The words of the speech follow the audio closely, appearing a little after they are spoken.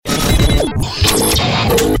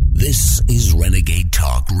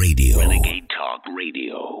Talk Radio. Renegade Talk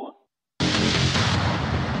Radio.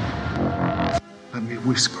 Let me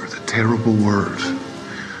whisper the terrible word.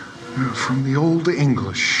 From the old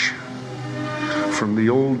English, from the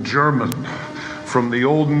old German, from the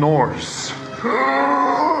old Norse.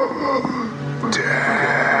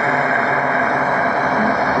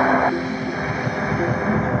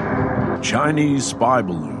 Chinese spy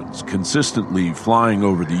balloons consistently flying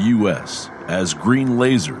over the U.S. as green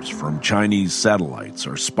lasers from Chinese satellites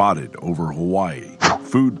are spotted over Hawaii.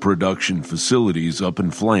 Food production facilities up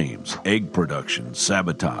in flames, egg production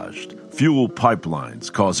sabotaged, fuel pipelines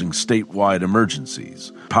causing statewide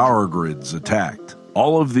emergencies, power grids attacked.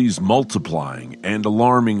 All of these multiplying and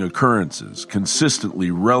alarming occurrences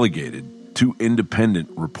consistently relegated to independent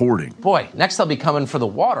reporting. Boy, next they'll be coming for the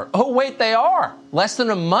water. Oh, wait, they are. Less than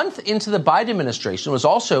a month into the Biden administration was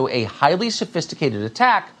also a highly sophisticated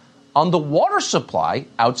attack on the water supply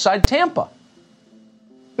outside Tampa.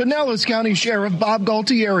 Pinellas County Sheriff Bob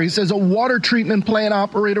Galtieri says a water treatment plant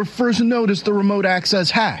operator first noticed the remote access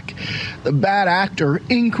hack. The bad actor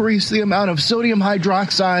increased the amount of sodium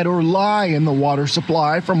hydroxide, or lye, in the water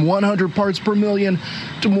supply from 100 parts per million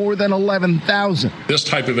to more than 11,000. This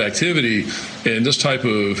type of activity and this type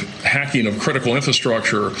of hacking of critical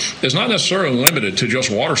infrastructure is not necessarily limited to just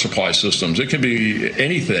water supply systems. It can be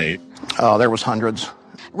anything. There was hundreds.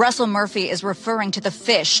 Russell Murphy is referring to the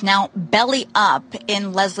fish now belly up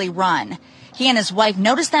in Leslie Run. He and his wife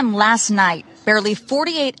noticed them last night, barely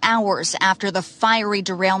 48 hours after the fiery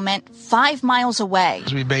derailment 5 miles away.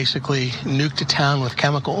 We basically nuked a town with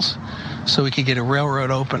chemicals so we could get a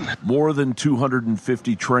railroad open. More than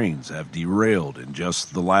 250 trains have derailed in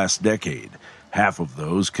just the last decade. Half of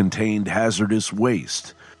those contained hazardous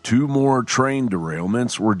waste. 2 more train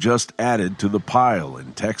derailments were just added to the pile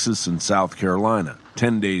in Texas and South Carolina.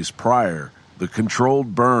 10 days prior, the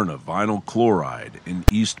controlled burn of vinyl chloride in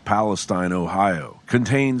East Palestine, Ohio,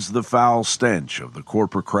 contains the foul stench of the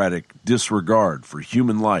corporocratic disregard for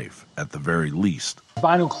human life at the very least.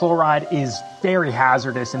 Vinyl chloride is very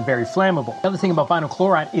hazardous and very flammable. The other thing about vinyl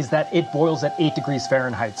chloride is that it boils at 8 degrees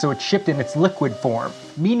Fahrenheit, so it's shipped in its liquid form,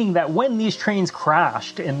 meaning that when these trains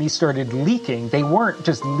crashed and these started leaking, they weren't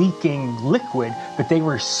just leaking liquid, but they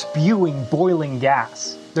were spewing boiling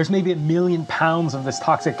gas. There's maybe 1 million pounds of this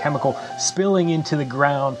toxic chemical spilling into the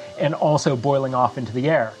ground and also boiling off into the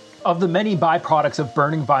air. Of the many byproducts of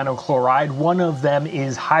burning vinyl chloride, one of them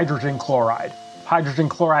is hydrogen chloride. Hydrogen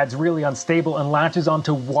chloride is really unstable and latches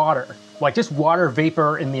onto water, like just water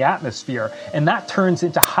vapor in the atmosphere, and that turns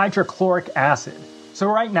into hydrochloric acid. So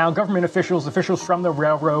right now, government officials from the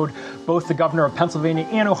railroad, both the governor of Pennsylvania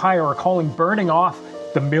and Ohio, are calling burning off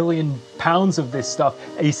the 1 million pounds of this stuff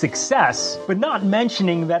a success, but not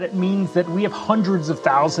mentioning that it means that we have hundreds of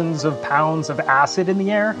thousands of pounds of acid in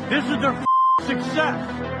the air. This is their success.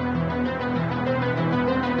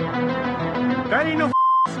 That ain't no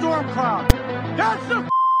storm cloud. That's the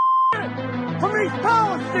from East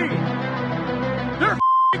Palestine. They're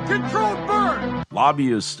controlled burn.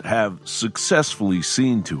 Lobbyists have successfully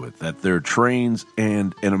seen to it that their trains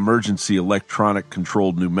and an emergency electronic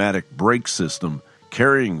controlled pneumatic brake system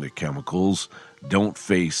carrying the chemicals don't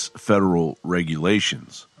face federal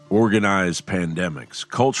regulations. Organized pandemics,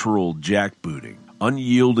 cultural jackbooting,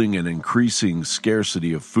 unyielding and increasing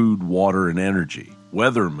scarcity of food, water, and energy,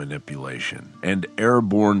 weather manipulation, and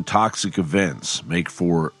airborne toxic events make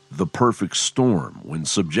for the perfect storm when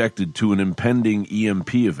subjected to an impending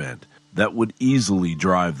EMP event that would easily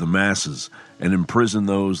drive the masses and imprison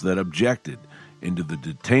those that objected into the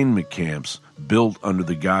detainment camps built under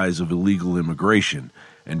the guise of illegal immigration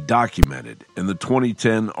and documented in the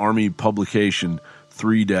 2010 Army publication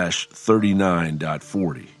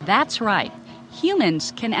 3-39.40. That's right.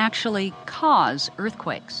 Humans can actually cause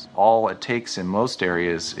earthquakes. All it takes in most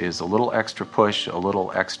areas is a little extra push, a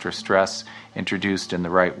little extra stress introduced in the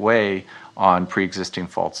right way on pre-existing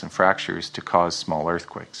faults and fractures to cause small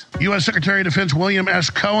earthquakes. U.S. Secretary of Defense William S.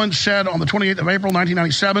 Cohen said on the 28th of April,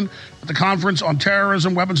 1997, at the Conference on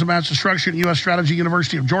Terrorism, Weapons of Mass Destruction at U.S. Strategy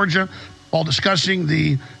University of Georgia, while discussing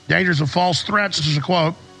the dangers of false threats, this is a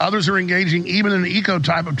quote, "Others are engaging even in an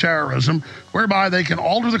eco-type of terrorism, whereby they can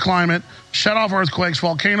alter the climate, set off earthquakes,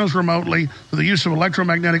 volcanoes remotely through the use of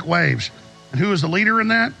electromagnetic waves." And who is the leader in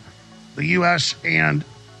that? The U.S. and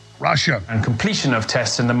Russia. And completion of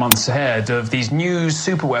tests in the months ahead of these new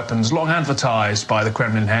superweapons long advertised by the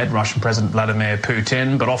Kremlin head, Russian President Vladimir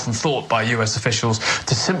Putin, but often thought by U.S. officials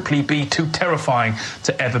to simply be too terrifying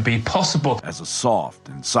to ever be possible. As a soft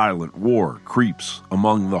and silent war creeps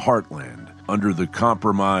among the heartland under the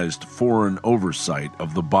compromised foreign oversight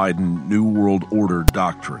of the Biden New World Order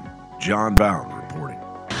doctrine. John Bowne reporting.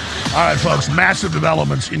 All right, folks, massive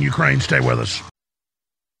developments in Ukraine. Stay with us.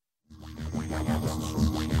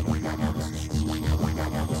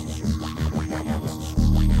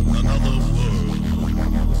 Another world,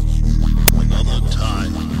 another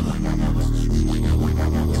time,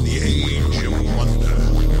 in the age of wonder.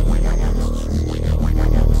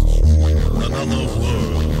 Another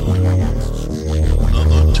world,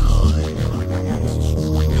 another time.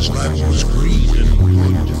 His life was green and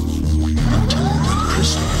good until the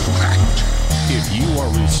crystal cracked. If you are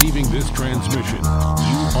receiving this transmission,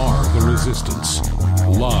 you are the Resistance.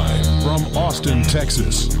 Live from Austin,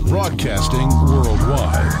 Texas, broadcasting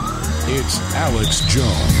worldwide, it's Alex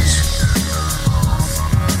Jones.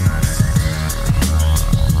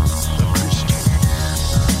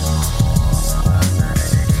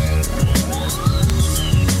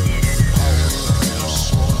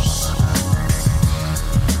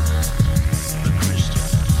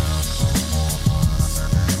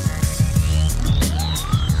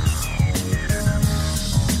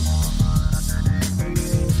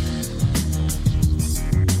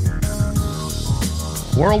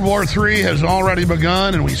 World War III has already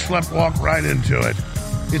begun, and we sleptwalk right into it.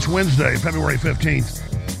 It's Wednesday, February 15th,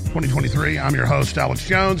 2023. I'm your host, Alex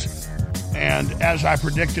Jones. And as I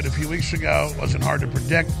predicted a few weeks ago, it wasn't hard to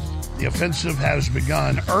predict. The offensive has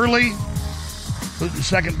begun early. Putin's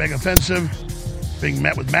second big offensive being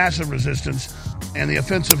met with massive resistance. And the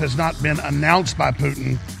offensive has not been announced by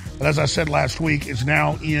Putin. But as I said last week, it's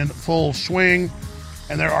now in full swing.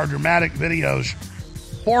 And there are dramatic videos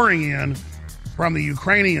pouring in from the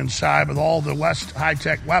Ukrainian side with all the West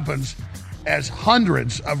high-tech weapons as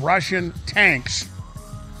hundreds of Russian tanks,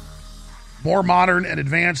 more modern and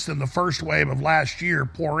advanced than the first wave of last year,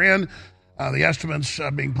 pour in. The estimates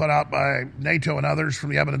being put out by NATO and others from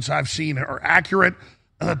the evidence I've seen are accurate,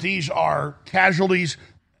 that these are casualties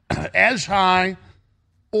as high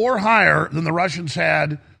or higher than the Russians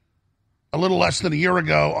had a little less than a year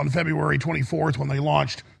ago on February 24th when they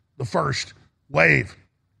launched the first wave.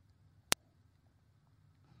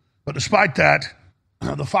 But despite that,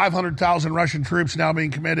 the 500,000 Russian troops now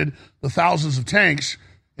being committed, the thousands of tanks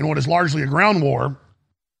in what is largely a ground war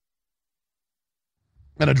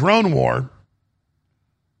and a drone war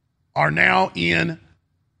are now in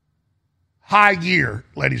high gear,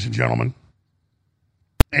 ladies and gentlemen.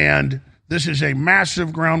 And this is a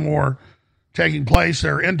massive ground war taking place.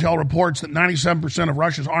 There are intel reports that 97% of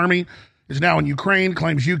Russia's army is now in Ukraine,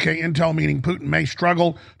 claims UK intel, meaning Putin may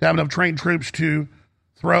struggle to have enough trained troops to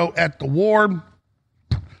throw at the war.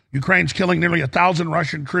 Ukraine's killing nearly 1,000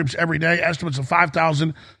 Russian troops every day, estimates of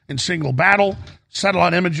 5,000 in single battle.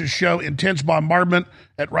 Satellite images show intense bombardment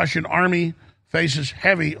at Russian army faces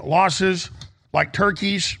heavy losses, like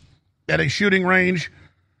Turkey's at a shooting range.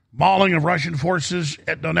 Mauling of Russian forces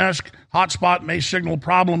at Donetsk hotspot may signal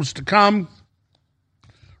problems to come.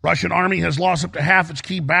 Russian army has lost up to half its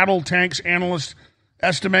key battle tanks, analysts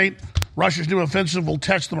estimate. Russia's new offensive will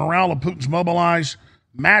test the morale of Putin's mobilized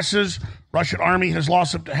masses. Russian army has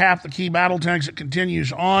lost up to half the key battle tanks. It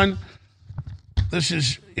continues on. This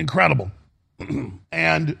is incredible.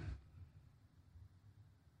 And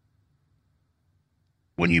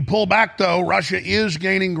when you pull back, though, Russia is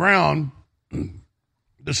gaining ground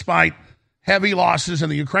despite heavy losses,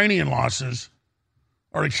 and the Ukrainian losses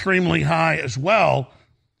are extremely high as well.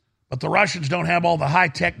 But the Russians don't have all the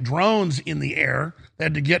high-tech drones in the air. They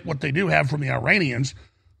had to get what they do have from the Iranians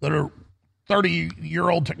that are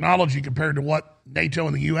 30-year-old technology compared to what NATO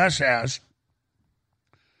and the U.S. has.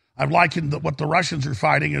 I've likened what the Russians are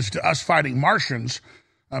fighting as to us fighting Martians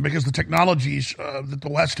because the technologies that the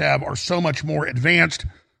West have are so much more advanced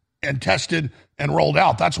and tested and rolled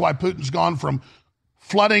out. That's why Putin's gone from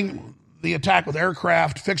flooding the attack with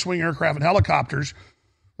aircraft, fixed-wing aircraft, and helicopters,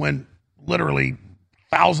 when literally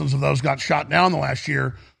thousands of those got shot down in the last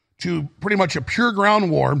year, to pretty much a pure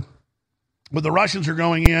ground war. But the Russians are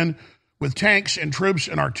going in with tanks and troops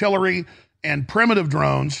and artillery and primitive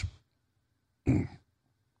drones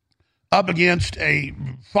up against a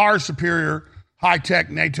far superior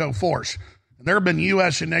high-tech NATO force. There have been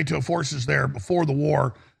U.S. and NATO forces there before the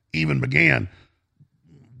war even began.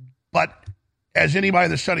 But as anybody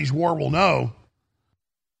that studies war will know,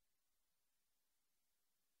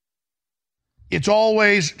 it's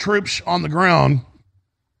always troops on the ground,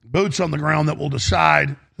 boots on the ground, that will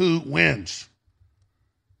decide who wins.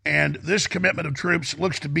 And this commitment of troops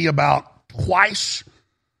looks to be about twice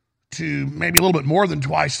to maybe a little bit more than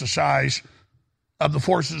twice the size of the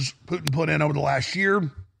forces Putin put in over the last year.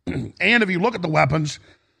 And if you look at the weapons,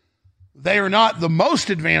 they are not the most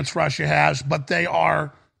advanced Russia has, but they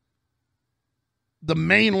are the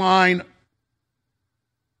mainline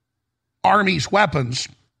Army's weapons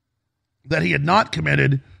that he had not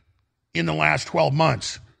committed in the last 12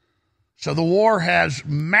 months. So the war has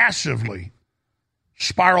massively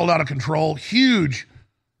spiraled out of control, huge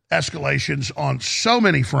escalations on so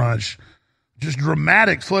many fronts, just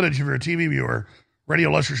dramatic footage. If you're a TV viewer,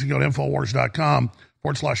 radio listeners can go to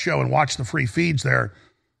Infowars.com/show and watch the free feeds there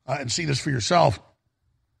and see this for yourself.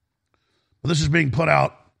 But this is being put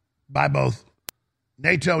out by both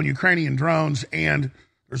NATO and Ukrainian drones, and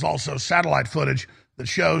there's also satellite footage that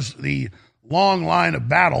shows the long line of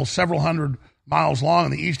battle, several hundred miles long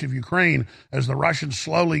in the east of Ukraine, as the Russians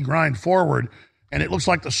slowly grind forward. And it looks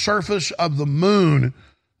like the surface of the moon,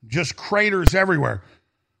 just craters everywhere.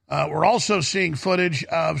 We're also seeing footage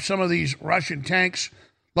of some of these Russian tanks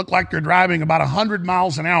look like they're driving about 100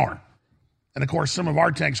 miles an hour. And, of course, some of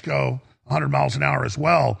our tanks go 100 miles an hour as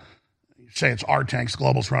well. You say it's our tanks,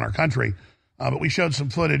 globals run our country. But we showed some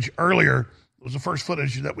footage earlier. It was the first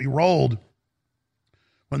footage that we rolled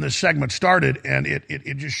when this segment started, and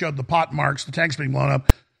it just showed the pot marks, the tanks being blown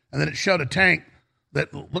up, and then it showed a tank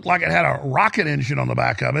that looked like it had a rocket engine on the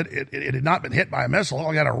back of it. It had not been hit by a missile. It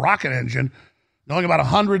only had a rocket engine going about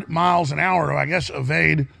 100 miles an hour to, I guess,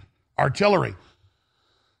 evade artillery.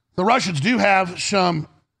 The Russians do have some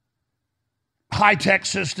high-tech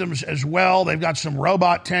systems as well. They've got some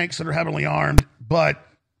robot tanks that are heavily armed, but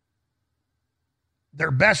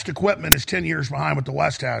their best equipment is 10 years behind what the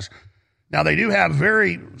West has. Now, they do have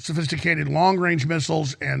very sophisticated long-range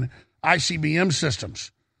missiles and ICBM systems.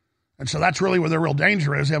 And so that's really where their real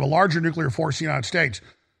danger is. They have a larger nuclear force in the United States.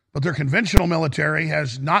 But their conventional military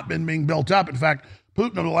has not been being built up. In fact,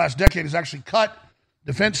 Putin over the last decade has actually cut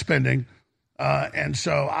defense spending. And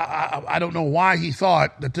so I don't know why he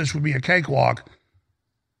thought that this would be a cakewalk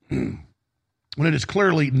when it is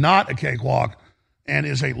clearly not a cakewalk and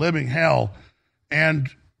is a living hell. And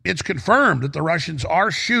it's confirmed that the Russians are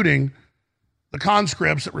shooting the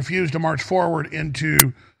conscripts that refuse to march forward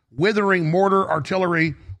into withering mortar,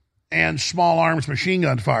 artillery, and small arms machine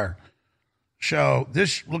gun fire. So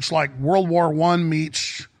this looks like World War I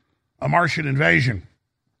meets a Martian invasion.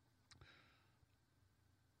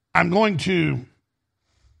 I'm going to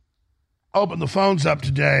open the phones up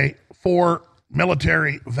today for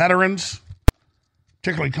military veterans,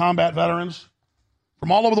 particularly combat veterans,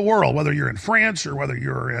 from all over the world, whether you're in France or whether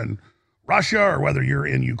you're in Russia or whether you're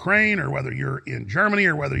in Ukraine or whether you're in Germany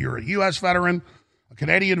or whether you're a U.S. veteran, a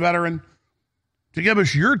Canadian veteran, to give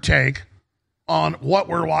us your take on what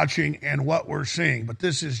we're watching and what we're seeing. But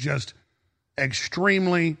this is just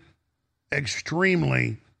extremely,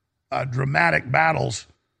 extremely dramatic battles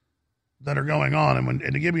that are going on.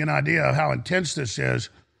 And to give you an idea of how intense this is,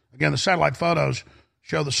 again, the satellite photos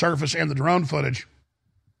show the surface and the drone footage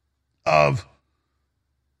of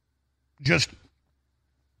just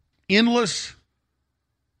endless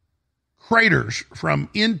craters from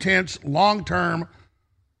intense, long-term,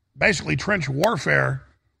 basically trench warfare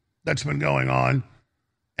that's been going on.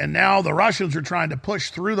 And now the Russians are trying to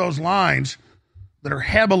push through those lines that are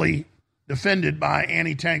heavily defended by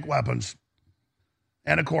anti-tank weapons.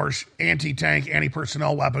 And, of course, anti-tank,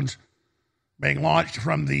 anti-personnel weapons being launched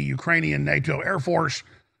from the Ukrainian NATO Air Force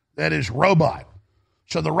that is robot.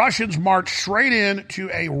 So the Russians march straight into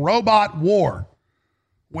a robot war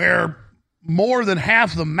where more than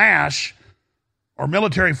half the mass or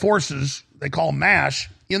military forces, they call mass,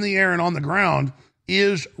 in the air and on the ground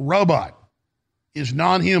is robot, is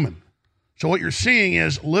non-human. So what you're seeing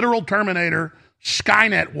is literal Terminator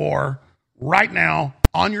Skynet war right now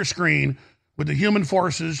on your screen with the human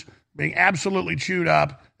forces being absolutely chewed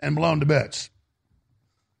up and blown to bits.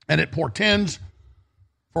 And it portends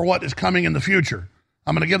for what is coming in the future.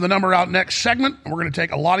 I'm going to give the number out next segment, and we're going to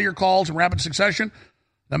take a lot of your calls in rapid succession.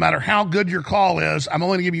 No matter how good your call is, I'm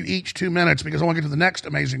only going to give you each 2 minutes because I want to get to the next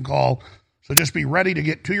amazing call. So just be ready to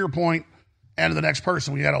get to your point and to the next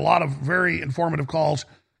person. We had a lot of very informative calls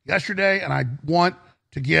yesterday, and I want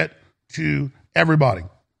to get to everybody.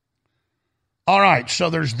 All right, so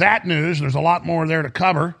there's that news. There's a lot more there to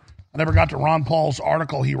cover. I never got to Ron Paul's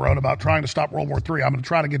article he wrote about trying to stop World War III. I'm going to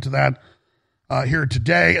try to get to that here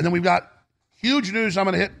today. And then we've got huge news I'm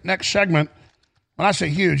going to hit next segment. When I say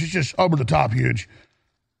huge, it's just over the top huge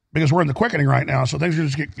because we're in the quickening right now. So things are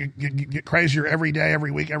just get crazier every day,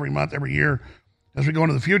 every week, every month, every year as we go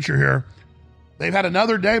into the future here. They've had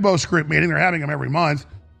another Davos group meeting. They're having them every month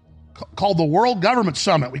called the World Government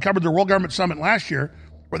Summit. We covered the World Government Summit last year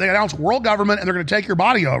where they announced world government and they're going to take your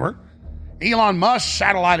body over. Elon Musk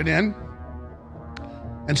satellited in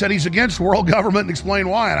and said he's against world government and explained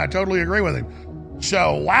why, and I totally agree with him.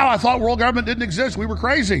 So, wow, I thought world government didn't exist. We were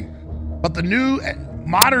crazy. But the new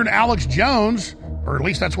modern Alex Jones, or at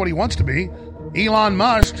least that's what he wants to be, Elon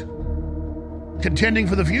Musk, contending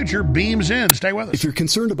for the future beams in. Stay with us. If you're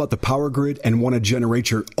concerned about the power grid and want to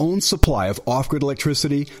generate your own supply of off-grid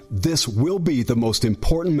electricity, this will be the most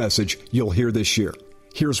important message you'll hear this year.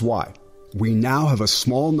 Here's why. We now have a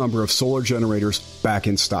small number of solar generators back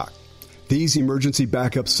in stock. These emergency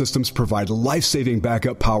backup systems provide life-saving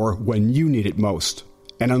backup power when you need it most.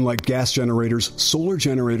 And unlike gas generators, solar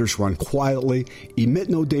generators run quietly, emit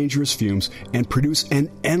no dangerous fumes, and produce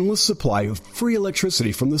an endless supply of free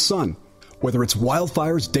electricity from the sun. Whether it's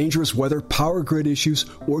wildfires, dangerous weather, power grid issues,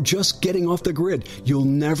 or just getting off the grid, you'll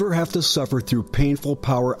never have to suffer through painful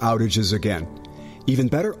power outages again. Even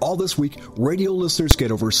better, all this week, radio listeners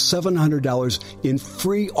get over $700 in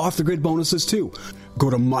free off-the-grid bonuses, too.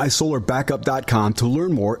 Go to mysolarbackup.com to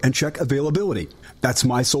learn more and check availability. That's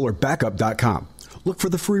mysolarbackup.com. Look for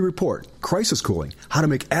the free report, Crisis Cooling, how to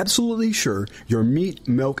make absolutely sure your meat,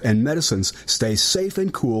 milk, and medicines stay safe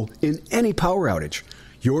and cool in any power outage.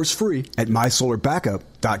 Yours free at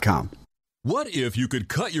mysolarbackup.com. What if you could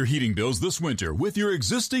cut your heating bills this winter with your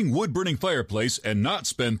existing wood-burning fireplace and not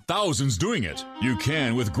spend thousands doing it? You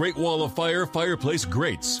can with Great Wall of Fire fireplace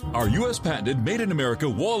grates. Our U.S. patented made-in-America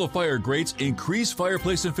Wall of Fire grates increase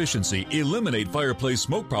fireplace efficiency, eliminate fireplace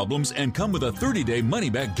smoke problems, and come with a 30-day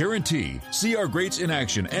money-back guarantee. See our grates in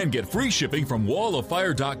action and get free shipping from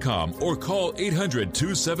walloffire.com or call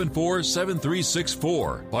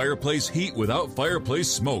 800-274-7364. Fireplace heat without fireplace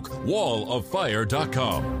smoke.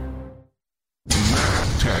 walloffire.com.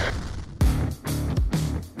 Tech.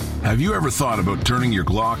 Have you ever thought about turning your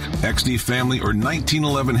Glock, XD Family, or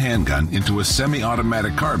 1911 handgun into a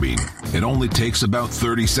semi-automatic carbine? It only takes about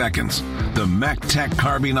 30 seconds. The MacTech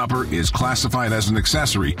Carbine Upper is classified as an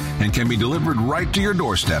accessory and can be delivered right to your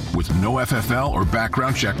doorstep with no FFL or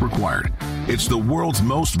background check required. It's the world's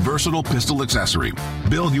most versatile pistol accessory.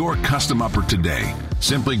 Build your custom upper today.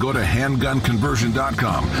 Simply go to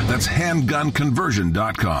handgunconversion.com. That's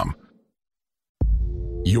handgunconversion.com.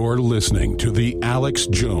 You're listening to The Alex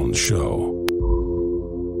Jones Show.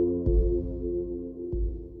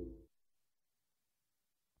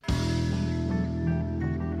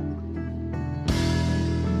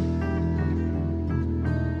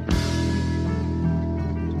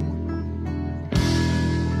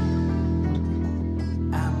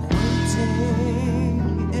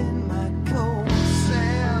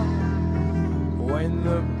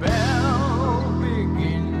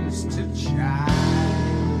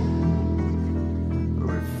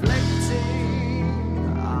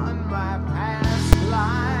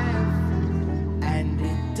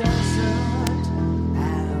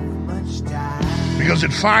 Because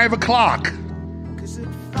at 5 o'clock,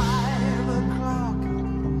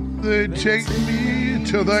 they take me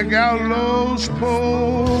to the gallows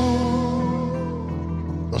pole.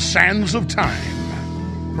 The sands of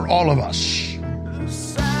time for all of us.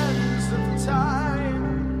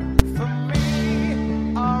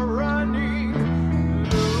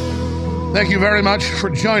 Thank you very much for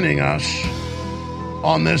joining us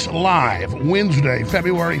on this live Wednesday,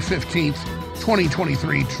 February 15th,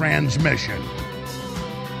 2023 transmission.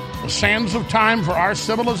 The sands of time for our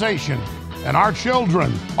civilization and our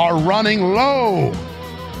children are running low.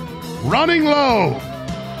 Running low.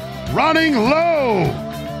 Running low.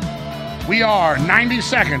 We are 90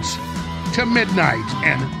 seconds to midnight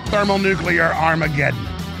and thermonuclear Armageddon.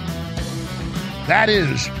 That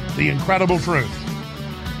is the incredible truth.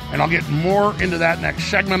 And I'll get more into that next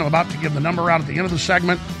segment. I'm about to give the number out at the end of the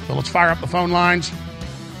segment. So let's fire up the phone lines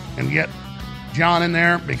and get John in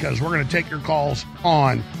there, because we're going to take your calls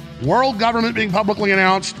on world government being publicly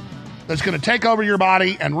announced that's going to take over your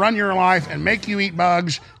body and run your life and make you eat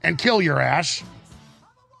bugs and kill your ass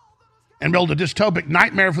and build a dystopic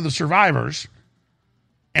nightmare for the survivors.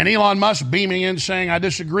 And Elon Musk beaming in saying, I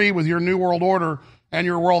disagree with your new world order and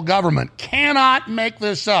your world government. Cannot make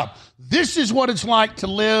this up. This is what it's like to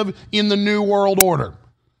live in the new world order.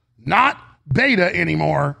 Not beta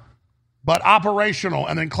anymore, but operational.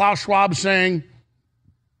 And then Klaus Schwab saying,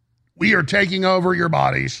 we are taking over your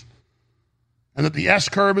bodies, and that the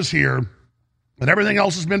S-curve is here, that everything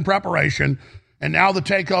else has been preparation, and now the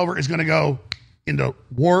takeover is going to go into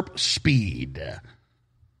warp speed.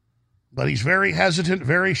 But he's very hesitant,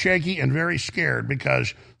 very shaky, and very scared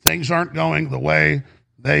because things aren't going the way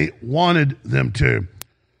they wanted them to.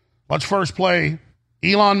 Let's first play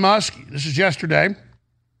Elon Musk. This is yesterday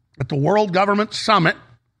at the World Government Summit,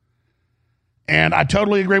 and I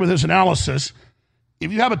totally agree with his analysis.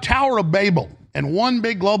 If you have a Tower of Babel and one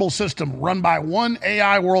big global system run by one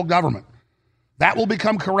AI world government, that will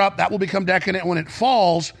become corrupt, that will become decadent. When it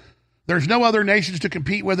falls, there's no other nations to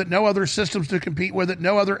compete with it, no other systems to compete with it,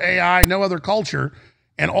 no other AI, no other culture,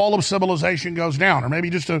 and all of civilization goes down. Or maybe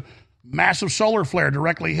just a massive solar flare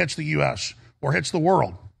directly hits the U.S. or hits the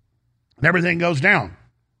world, and everything goes down.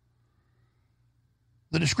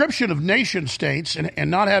 The description of nation states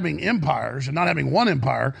and not having empires and not having one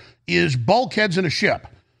empire is bulkheads in a ship.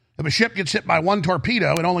 If a ship gets hit by one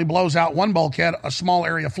torpedo, it only blows out one bulkhead, a small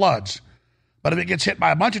area floods. But if it gets hit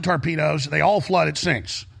by a bunch of torpedoes, they all flood, it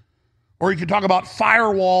sinks. Or you could talk about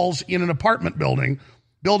firewalls in an apartment building.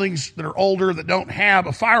 Buildings that are older that don't have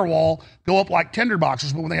a firewall go up like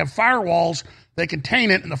tinderboxes, but when they have firewalls, they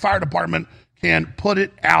contain it, and the fire department can put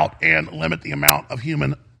it out and limit the amount of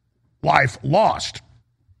human life lost.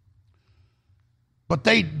 But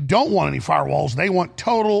they don't want any firewalls. They want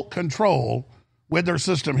total control with their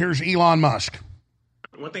system. Here's Elon Musk.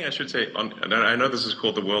 One thing I should say, and I know this is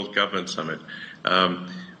called the World Government Summit,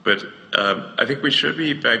 but I think we should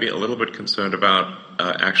be maybe a little bit concerned about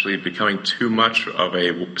actually becoming too much of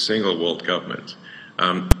a single world government.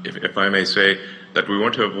 If I may say that we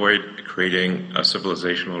want to avoid creating a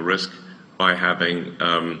civilizational risk by having,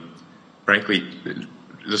 frankly,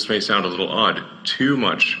 this may sound a little odd, too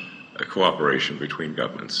much cooperation between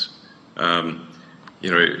governments.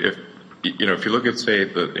 If you look at, say,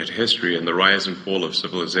 at history and the rise and fall of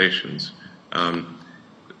civilizations,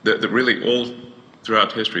 that really all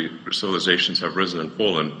throughout history, civilizations have risen and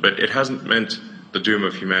fallen, but it hasn't meant the doom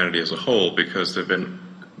of humanity as a whole, because there've been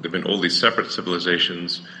all these separate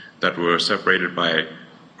civilizations that were separated by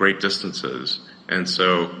great distances, and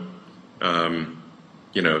so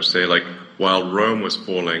say like while Rome was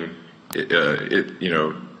falling,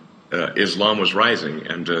 Islam was rising,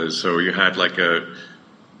 and so you had like the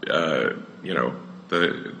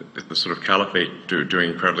sort of caliphate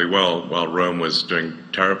doing incredibly well while Rome was doing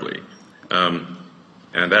terribly.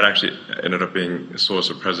 And that actually ended up being a source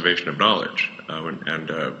of preservation of knowledge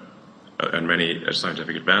and many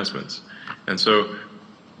scientific advancements. And so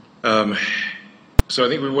I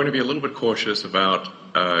think we want to be a little bit cautious about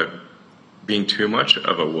being too much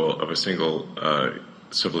of a single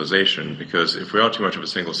civilization, because if we are too much of a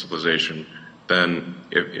single civilization, then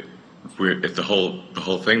if the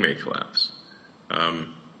whole thing may collapse.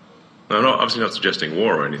 I'm obviously not suggesting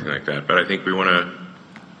war or anything like that, but I think we want to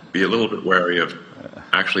be a little bit wary of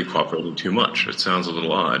actually cooperating too much. It sounds a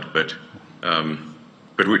little odd, but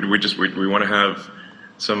we want to have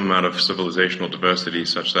some amount of civilizational diversity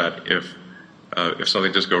such that if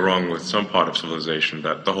something does go wrong with some part of civilization,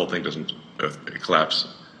 that the whole thing doesn't collapse,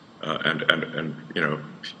 and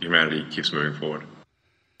humanity keeps moving forward.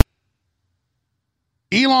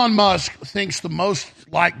 Elon Musk thinks the most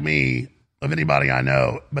like me of anybody I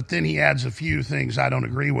know, but then he adds a few things I don't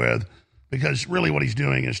agree with, because really what he's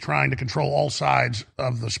doing is trying to control all sides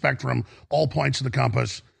of the spectrum, all points of the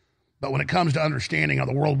compass. But when it comes to understanding how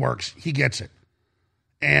the world works, he gets it.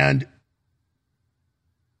 And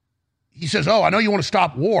he says, I know you want to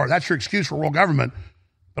stop war. That's your excuse for world government.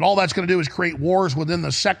 But all that's going to do is create wars within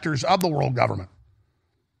the sectors of the world government.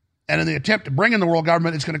 And in the attempt to bring in the world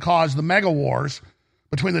government, it's going to cause the mega wars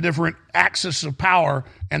between the different axes of power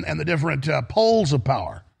and the different poles of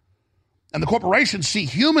power. And the corporations see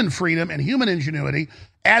human freedom and human ingenuity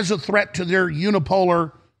as a threat to their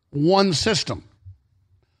unipolar one system.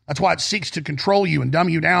 That's why it seeks to control you and dumb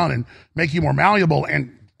you down and make you more malleable,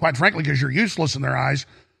 and quite frankly, because you're useless in their eyes,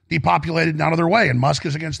 depopulated and out of their way. And Musk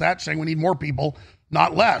is against that, saying we need more people,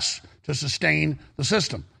 not less, to sustain the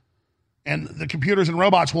system. And the computers and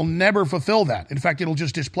robots will never fulfill that. In fact, it'll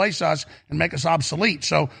just displace us and make us obsolete.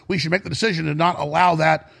 So we should make the decision to not allow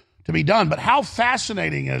that to be done. But how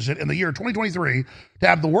fascinating is it in the year 2023 to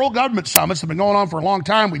have the world government summits that have been going on for a long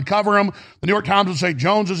time? We'd cover them. The New York Times would say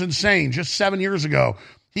Jones is insane just 7 years ago.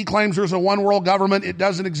 He claims there's a one world government. It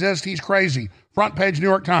doesn't exist. He's crazy. Front page New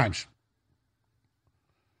York Times.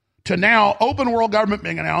 To now open world government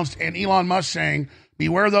being announced, and Elon Musk saying,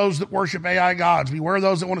 beware those that worship AI gods. Beware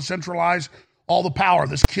those that want to centralize all the power.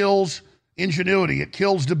 This kills ingenuity. It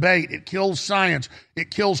kills debate. It kills science. It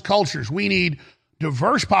kills cultures. We need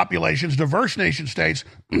diverse populations, diverse nation states,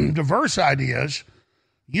 diverse ideas,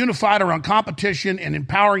 unified around competition and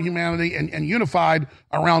empowering humanity, and unified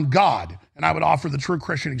around God. And I would offer the true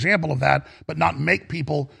Christian example of that, but not make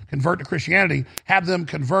people convert to Christianity, have them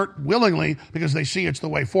convert willingly because they see it's the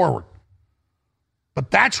way forward. But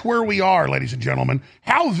that's where we are, ladies and gentlemen.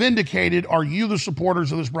 How vindicated are you, the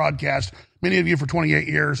supporters of this broadcast? Many of you for 28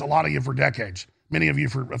 years, a lot of you for decades, many of you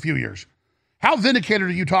for a few years. How vindicated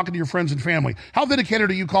are you talking to your friends and family? How vindicated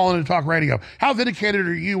are you calling into talk radio? How vindicated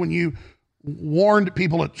are you when you warned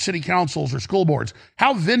people at city councils or school boards?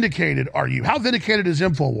 How vindicated are you? How vindicated is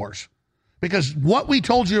InfoWars? Because what we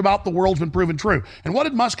told you about the world's been proven true. And what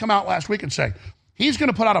did Musk come out last week and say? He's going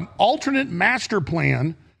to put out an alternate master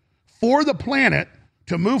plan for the planet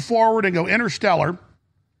to move forward and go interstellar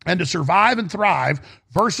and to survive and thrive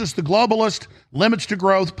versus the globalist, limits to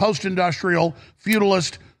growth, post-industrial,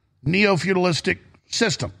 feudalist, neo-feudalistic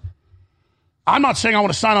system. I'm not saying I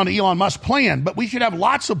want to sign on to Elon Musk's plan, but we should have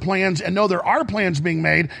lots of plans and know there are plans being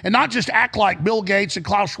made and not just act like Bill Gates and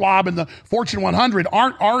Klaus Schwab and the Fortune 100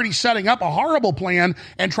 aren't already setting up a horrible plan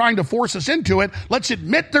and trying to force us into it. Let's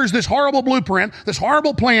admit there's this horrible blueprint, this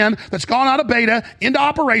horrible plan that's gone out of beta into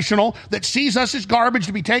operational that sees us as garbage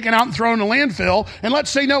to be taken out and thrown in a landfill. And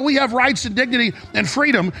let's say, no, we have rights and dignity and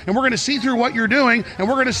freedom, and we're going to see through what you're doing, and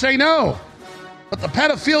we're going to say no. But the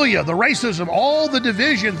pedophilia, the racism, all the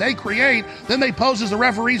division they create, then they pose as the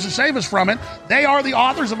referees to save us from it. They are the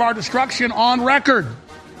authors of our destruction on record.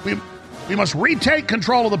 We must retake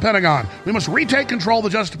control of the Pentagon. We must retake control of the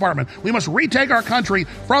Justice Department. We must retake our country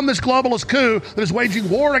from this globalist coup that is waging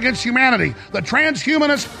war against humanity. The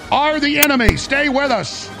transhumanists are the enemy. Stay with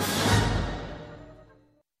us.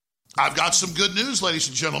 I've got some good news, ladies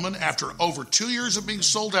and gentlemen. After over 2 years of being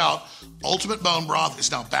sold out, Ultimate Bone Broth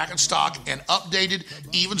is now back in stock and updated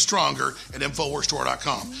even stronger at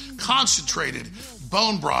InfoWarsStore.com. Concentrated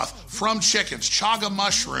bone broth from chickens, chaga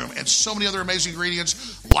mushroom, and so many other amazing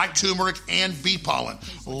ingredients like turmeric and bee pollen.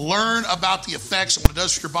 Learn about the effects of what it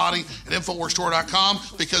does for your body at InfoWarsStore.com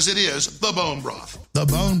because it is the bone broth. The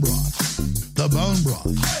bone broth. The bone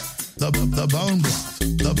broth. The bone broth. The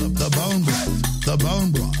bone broth. The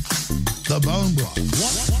bone broth. The bone broth.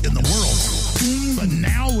 What in the world? But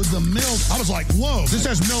now with the milk, I was like, whoa, this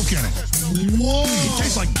has milk in it. Whoa. It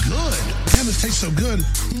tastes like good. Damn, this tastes so good.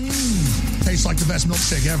 Tastes like the best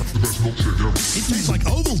milkshake ever. The best milkshake ever. It tastes like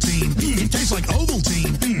Ovaltine. It tastes like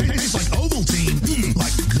Ovaltine. It tastes like Ovaltine.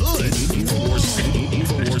 Like good.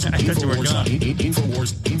 InfoWars. I thought you were gone.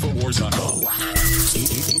 InfoWars on Go.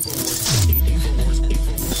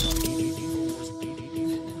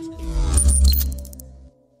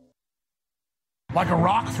 Like a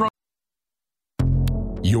rock throw.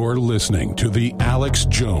 You're listening to The Alex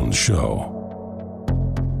Jones Show.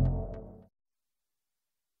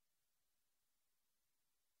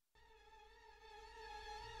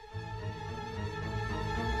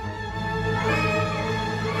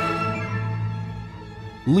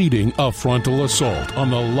 Leading a frontal assault on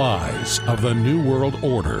the lies of the New World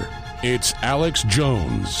Order, it's Alex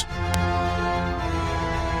Jones.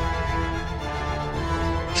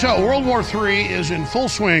 So, World War III is in full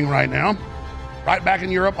swing right now. Right back in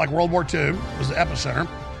Europe, like World War II was the epicenter.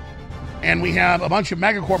 And we have a bunch of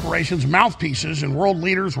megacorporations, mouthpieces, and world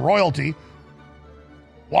leaders, royalty,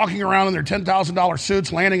 walking around in their $10,000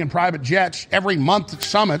 suits, landing in private jets every month at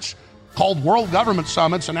summits called World Government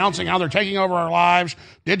Summits, announcing how they're taking over our lives,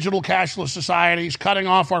 digital cashless societies, cutting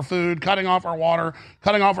off our food, cutting off our water,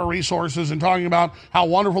 cutting off our resources, and talking about how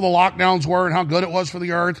wonderful the lockdowns were and how good it was for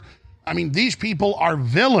the earth. I mean, these people are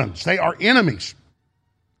villains. They are enemies.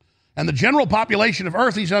 And the general population of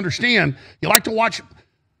Earth needs to understand, you like to watch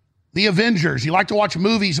the Avengers, you like to watch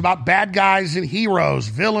movies about bad guys and heroes,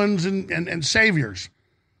 villains and saviors.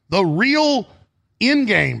 The real end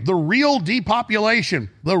game, the real depopulation,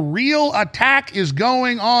 the real attack is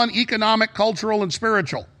going on economic, cultural, and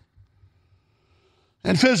spiritual,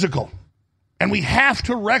 and physical. And we have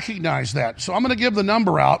to recognize that. So I'm going to give the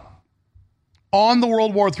number out on the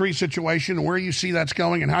World War III situation and where you see that's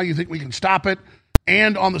going and how you think we can stop it,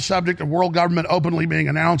 and on the subject of world government openly being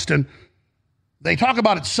announced. And they talk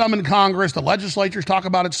about it some in Congress. The legislatures talk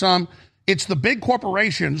about it some. It's the big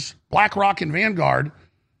corporations, BlackRock and Vanguard,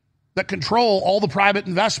 that control all the private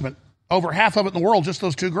investment, over half of it in the world, just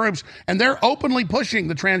those two groups. And they're openly pushing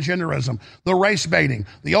the transgenderism, the race baiting,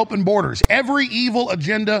 the open borders, every evil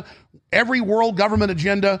agenda, every world government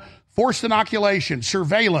agenda, forced inoculation,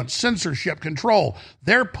 surveillance, censorship, control.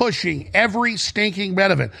 They're pushing every stinking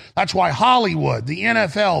bit of it. That's why Hollywood, the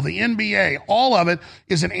NFL, the NBA, all of it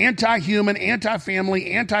is an anti-human,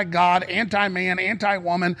 anti-family, anti-God, anti-man,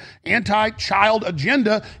 anti-woman, anti-child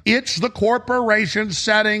agenda. It's the corporations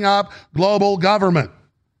setting up global government.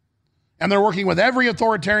 And they're working with every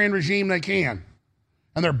authoritarian regime they can.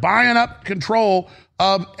 And they're buying up control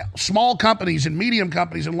of small companies and medium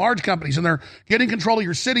companies and large companies, and they're getting control of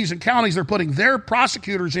your cities and counties. They're putting their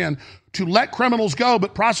prosecutors in to let criminals go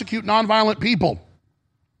but prosecute nonviolent people.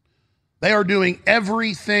 They are doing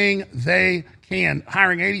everything they can,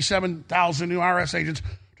 hiring 87,000 new IRS agents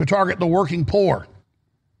to target the working poor,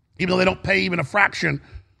 even though they don't pay even a fraction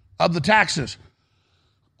of the taxes.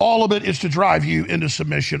 All of it is to drive you into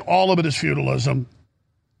submission. All of it is feudalism.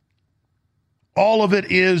 All of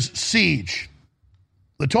it is siege.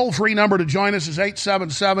 The toll-free number to join us is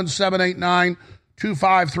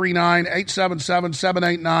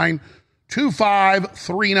 877-789-2539,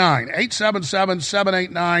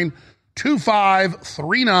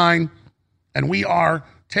 877-789-2539, and we are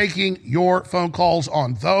taking your phone calls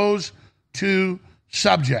on those two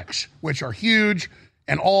subjects, which are huge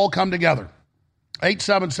and all come together.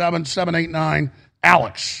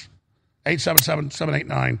 877-789-ALEX.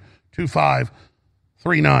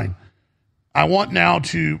 877-789-2539. I want now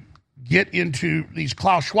to get into these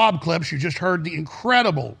Klaus Schwab clips. You just heard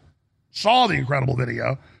saw the incredible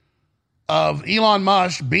video of Elon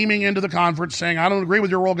Musk beaming into the conference saying, I don't agree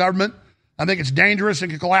with your world government. I think it's dangerous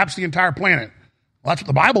and can collapse the entire planet. Well, that's what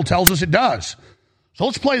the Bible tells us it does. So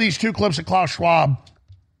let's play these two clips of Klaus Schwab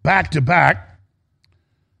back to back.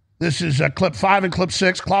 This is clip 5 and clip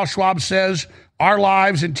 6. Klaus Schwab says, our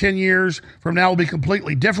lives in 10 years from now will be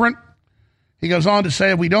completely different. He goes on to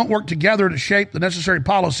say, if we don't work together to shape the necessary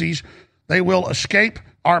policies, they will escape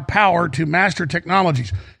our power to master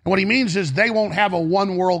technologies. And what he means is they won't have a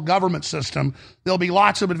one world government system. There'll be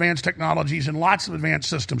lots of advanced technologies and lots of advanced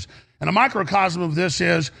systems. And a microcosm of this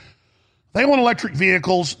is they want electric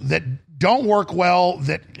vehicles that don't work well,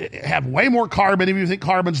 that have way more carbon, if you think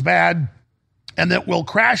carbon's bad, and that will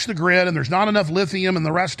crash the grid, and there's not enough lithium and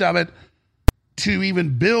the rest of it to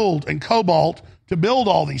even build, and cobalt to build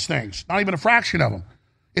all these things, not even a fraction of them.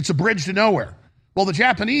 It's a bridge to nowhere. Well, the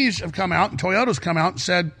Japanese have come out, and Toyota's come out and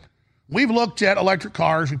said, we've looked at electric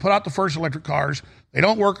cars. We put out the first electric cars. They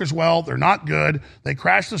don't work as well. They're not good. They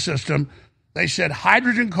crash the system. They said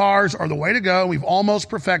hydrogen cars are the way to go. We've almost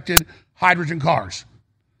perfected hydrogen cars.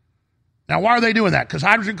 Now, why are they doing that? Because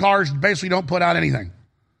hydrogen cars basically don't put out anything.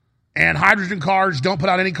 And hydrogen cars don't put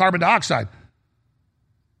out any carbon dioxide.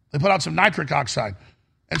 They put out some nitric oxide.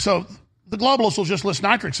 And so the globalists will just list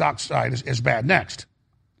nitric oxide as bad next.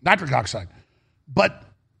 Nitric oxide. But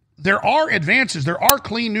there are advances. There are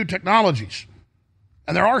clean new technologies.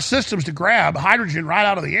 And there are systems to grab hydrogen right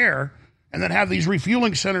out of the air and then have these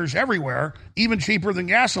refueling centers everywhere, even cheaper than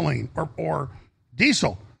gasoline or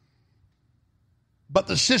diesel. But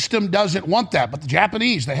the system doesn't want that. But the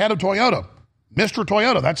Japanese, the head of Toyota, Mr.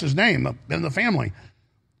 Toyota, that's his name in the family,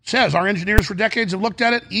 says our engineers for decades have looked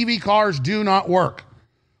at it. EV cars do not work.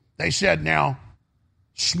 They said now,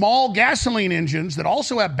 small gasoline engines that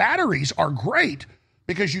also have batteries are great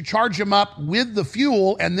because you charge them up with the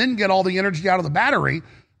fuel and then get all the energy out of the battery,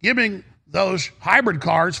 giving those hybrid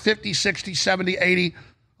cars 50, 60, 70, 80,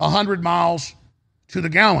 100 miles to the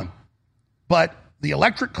gallon. But the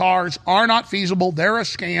electric cars are not feasible. They're a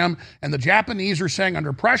scam. And the Japanese are saying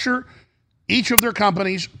under pressure, each of their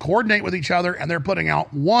companies coordinate with each other, and they're putting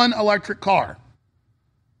out one electric car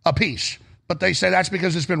a piece. But they say that's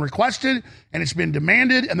because it's been requested and it's been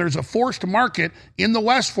demanded, and there's a forced market in the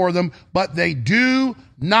West for them, but they do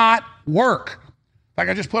not work. In fact,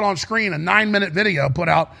 I just put on screen a 9-minute video put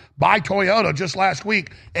out by Toyota just last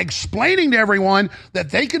week explaining to everyone that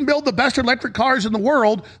they can build the best electric cars in the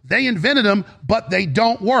world. They invented them, but they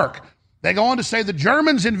don't work. They go on to say the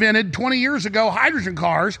Germans invented 20 years ago hydrogen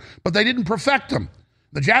cars, but they didn't perfect them.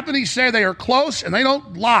 The Japanese say they are close, and they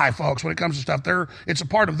don't lie, folks, when it comes to stuff. It's a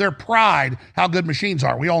part of their pride how good machines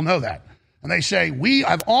are. We all know that. And they say, we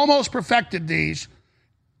have almost perfected these.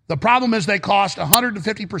 The problem is they cost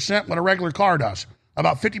 150% what a regular car does,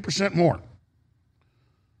 about 50% more.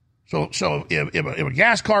 So if a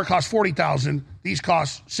gas car costs $40,000, these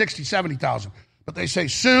cost $60,000, $70,000. But they say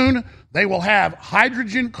soon they will have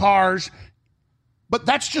hydrogen cars. But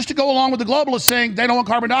that's just to go along with the globalists saying they don't want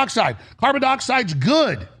carbon dioxide. Carbon dioxide's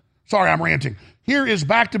good. Sorry, I'm ranting. Here is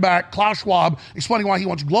back-to-back Klaus Schwab explaining why he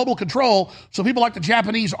wants global control so people like the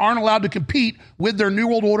Japanese aren't allowed to compete with their New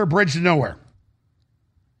World Order bridge to nowhere.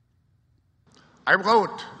 I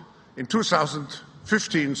wrote in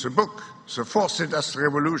 2015 the book, The Fourth Industrial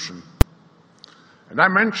Revolution. And I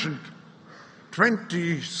mentioned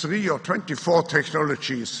 23 or 24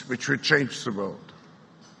 technologies which will change the world,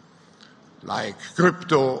 like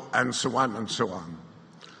crypto and so on and so on.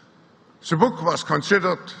 The book was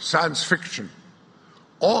considered science fiction.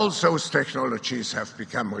 All those technologies have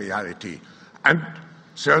become reality, and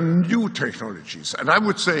there are new technologies. And I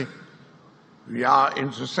would say we are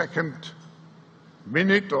in the second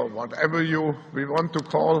minute, or whatever we want to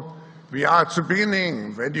call. We are at the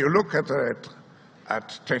beginning. When you look at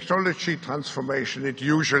technology transformation, it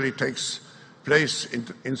usually takes place in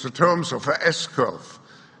the terms of an S-curve.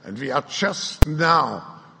 And we are just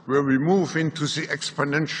now where we move into the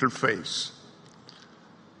exponential phase.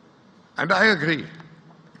 And I agree,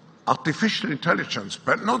 artificial intelligence,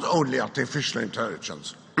 but not only artificial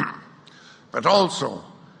intelligence, but also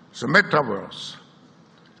the metaverse,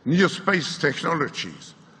 near space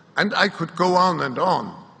technologies, and I could go on and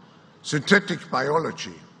on, synthetic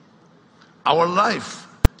biology. Our life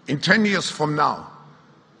in 10 years from now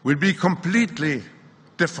will be completely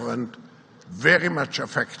different, very much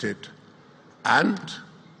affected, and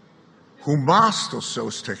who masters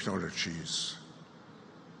those technologies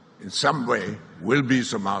in some way will be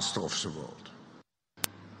the master of the world.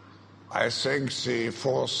 I think the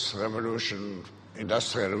fourth revolution,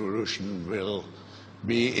 industrial revolution, will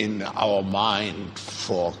be in our mind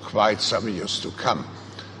for quite some years to come.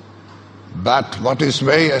 But what is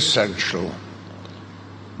very essential,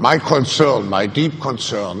 my concern, my deep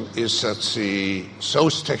concern, is that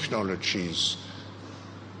those technologies,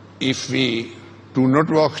 if we do not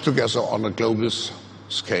work together on a global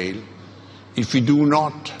scale, if we do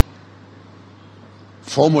not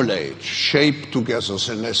formulate, shape together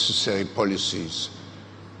the necessary policies,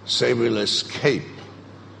 they will escape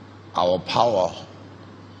our power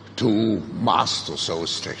to master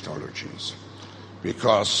those technologies.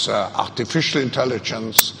 Because artificial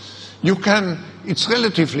intelligence, it's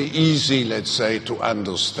relatively easy, let's say, to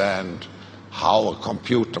understand how a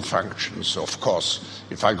computer functions. Of course,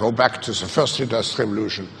 if I go back to the first industrial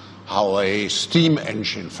revolution, how a steam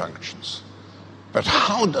engine functions. But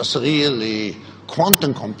how does really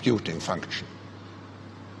quantum computing function?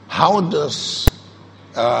 How does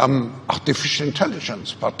artificial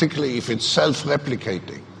intelligence, particularly if it's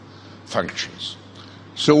self-replicating, functions?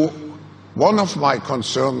 So one of my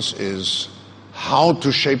concerns is how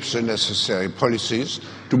to shape the necessary policies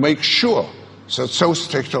to make sure that those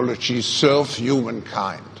technologies serve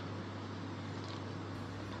humankind.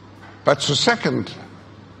 But the second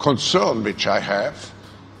concern which I have,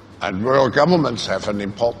 and world governments have an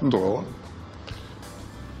important role,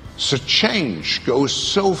 the change goes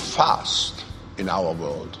so fast in our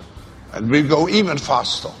world, and will go even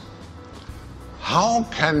faster. How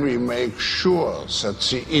can we make sure that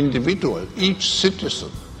the individual, each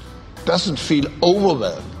citizen, doesn't feel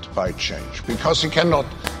overwhelmed by change because he cannot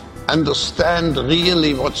understand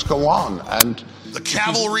really what's going on? And the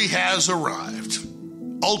cavalry has arrived.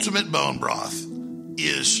 Ultimate Bone Broth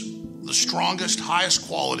is the strongest, highest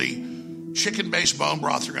quality chicken-based bone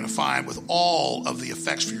broth you're going to find, with all of the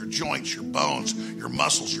effects for your joints, your bones, your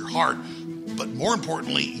muscles, your heart, but more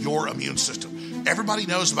importantly, your immune system. Everybody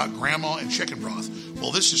knows about grandma and chicken broth.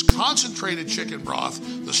 Well, this is concentrated chicken broth,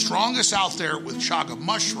 the strongest out there, with chaga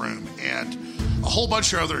mushroom and a whole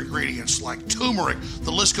bunch of other ingredients like turmeric.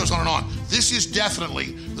 The list goes on and on. This is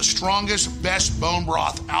definitely the strongest, best bone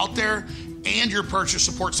broth out there, and your purchase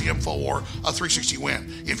supports the InfoWar of 360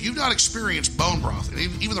 Win. If you've not experienced bone broth, and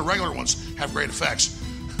even the regular ones have great effects,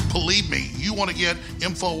 believe me, you want to get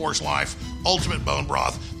InfoWars Life Ultimate Bone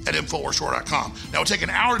Broth at InfoWarsStore.com. Now, it'll take an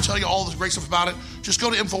hour to tell you all the great stuff about it. Just go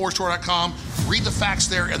to InfoWarsStore.com, read the facts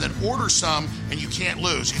there, and then order some, and you can't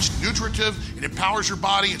lose. It's nutritive, it empowers your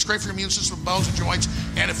body, it's great for your immune system, bones and joints,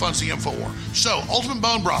 and it funds the InfoWar. So, Ultimate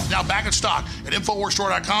Bone Broth, now back in stock at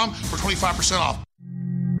InfoWarsStore.com for 25% off.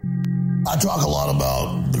 I talk a lot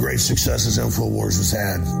about the great successes InfoWars has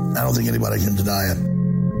had. I don't think anybody can deny it.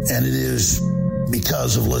 And it is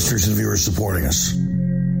because of listeners and viewers supporting us.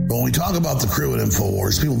 But when we talk about the crew at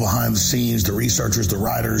InfoWars, people behind the scenes, the researchers, the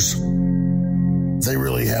writers, they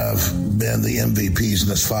really have been the MVPs in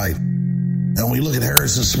this fight. And when we look at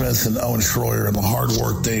Harrison Smith and Owen Schroyer and the hard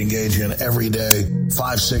work they engage in every day,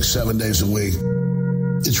 5, 6, 7 days a week,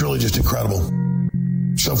 it's really just incredible.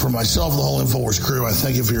 So for myself and the whole InfoWars crew, I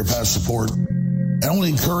thank you for your past support. And I want to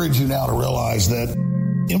encourage you now to realize that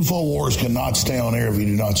InfoWars cannot stay on air if you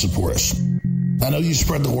do not support us. I know you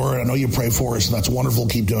spread the word. I know you pray for us, and that's wonderful.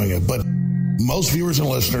 Keep doing it. But most viewers and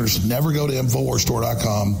listeners never go to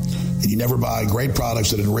InfoWarsStore.com, and you never buy great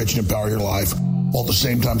products that enrich and empower your life while at the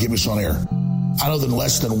same time keep us on air. I know that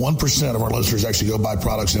less than 1% of our listeners actually go buy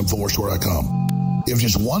products at InfoWarsStore.com. If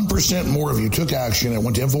just 1% more of you took action and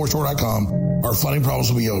went to InfoWarsStore.com, our funding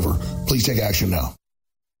problems will be over. Please take action now.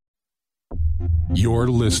 You're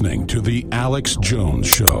listening to The Alex Jones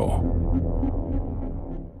Show.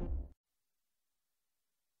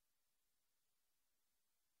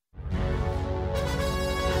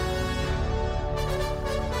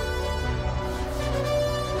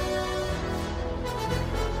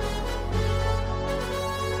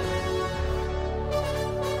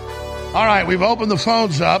 All right, we've opened the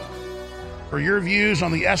phones up for your views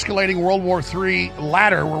on the escalating World War III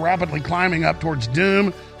ladder. We're rapidly climbing up towards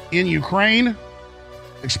doom in Ukraine,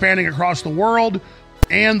 expanding across the world,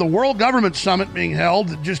 and the World Government Summit being held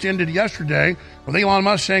that just ended yesterday, with Elon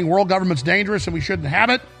Musk saying world government's dangerous and we shouldn't have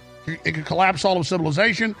it. It could collapse all of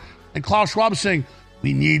civilization. And Klaus Schwab saying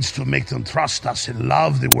we need to make them trust us and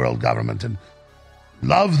love the world government and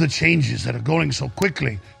love the changes that are going so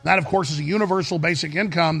quickly. That, of course, is a universal basic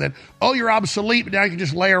income that, oh, you're obsolete, but now you can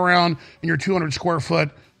just lay around in your 200 square foot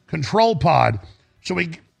control pod. So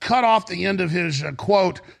we cut off the end of his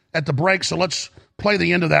quote at the break. So let's play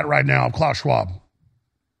the end of that right now, Klaus Schwab.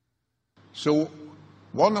 So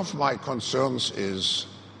one of my concerns is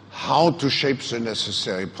how to shape the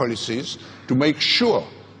necessary policies to make sure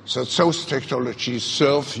that those technologies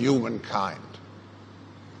serve humankind.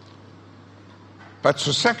 But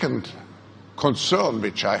the second concern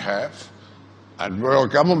which I have, and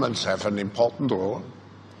world governments have an important role,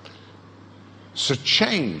 the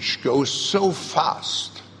change goes so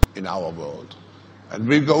fast in our world, and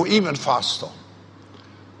will go even faster.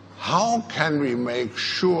 How can we make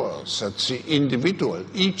sure that the individual,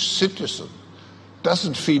 each citizen,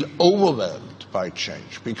 doesn't feel overwhelmed by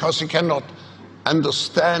change because he cannot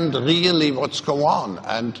understand really what's going on?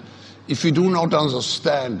 And if we do not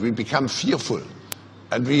understand, we become fearful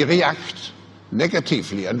and we react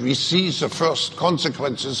negatively. And we see the first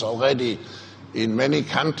consequences already in many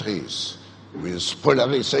countries with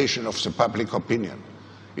polarization of the public opinion.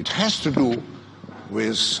 It has to do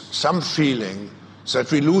with some feeling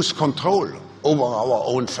that we lose control over our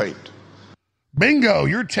own fate. Bingo,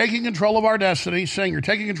 you're taking control of our destiny, saying you're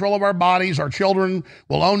taking control of our bodies, our children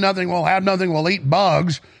will own nothing, will have nothing, will eat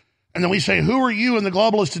bugs. And then we say, who are you and the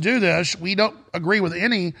globalists to do this? We don't agree with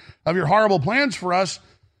any of your horrible plans for us.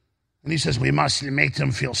 And he says, we must make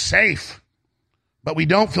them feel safe. But we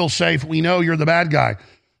don't feel safe. We know you're the bad guy.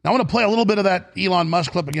 Now, I want to play a little bit of that Elon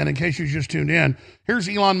Musk clip again in case you just tuned in. Here's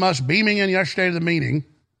Elon Musk beaming in yesterday to the meeting,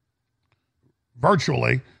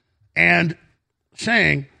 virtually, and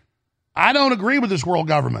saying, I don't agree with this world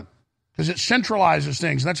government because it centralizes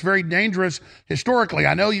things. That's very dangerous historically.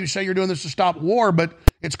 I know you say you're doing this to stop war, but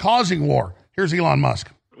it's causing war. Here's Elon Musk.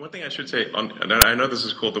 One thing I should say, and I know this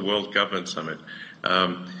is called the World Government Summit,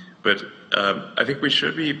 but I think we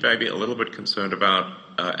should be maybe a little bit concerned about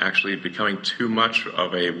actually becoming too much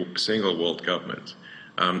of a single world government.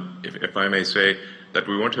 If I may say, that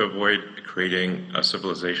we want to avoid creating a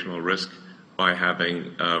civilizational risk by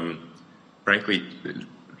having, frankly,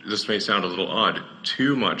 this may sound a little odd,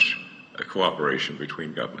 too much cooperation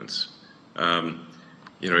between governments. If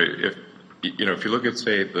you look at,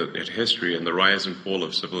 say, at history and the rise and fall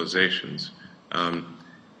of civilizations,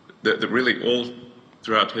 that really all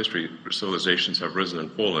throughout history, civilizations have risen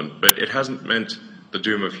and fallen, but it hasn't meant the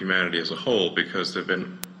doom of humanity as a whole, because there've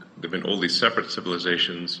been all these separate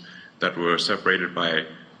civilizations that were separated by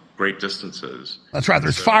great distances. That's right.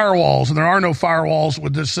 There's firewalls, and there are no firewalls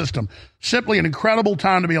with this system. Simply an incredible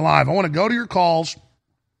time to be alive. I want to go to your calls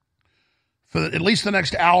for at least the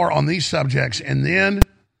next hour on these subjects, and then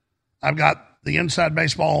I've got the inside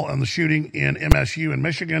baseball and the shooting in MSU in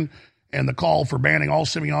Michigan, and the call for banning all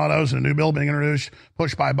semi-autos and a new bill being introduced,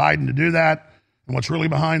 pushed by Biden to do that, and what's really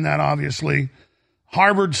behind that, obviously.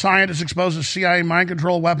 Harvard scientist exposes CIA mind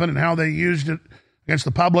control weapon and how they used it against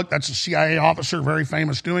the public. That's a CIA officer, very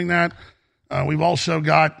famous, doing that. We've also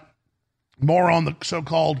got more on the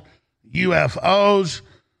so-called UFOs.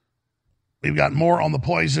 We've got more on the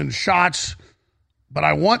poison shots. But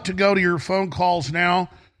I want to go to your phone calls now.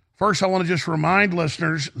 First, I want to just remind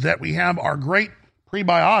listeners that we have our great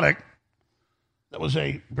prebiotic that was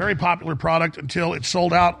a very popular product until it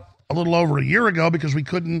sold out a little over a year ago because we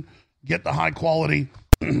couldn't get the high-quality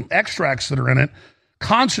extracts that are in it.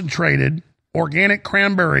 Concentrated organic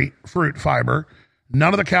cranberry fruit fiber,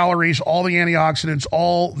 none of the calories, all the antioxidants,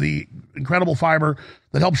 all the incredible fiber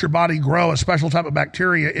that helps your body grow a special type of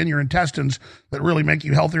bacteria in your intestines that really make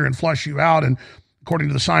you healthier and flush you out. And according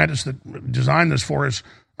to the scientists that designed this for us,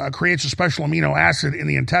 creates a special amino acid in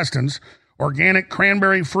the intestines. Organic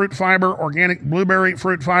cranberry fruit fiber, organic blueberry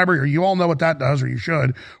fruit fiber, you all know what that does, or you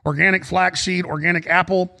should. Organic flaxseed, organic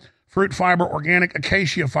apple fruit fiber, organic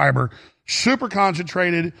acacia fiber. Super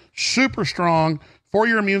concentrated, super strong for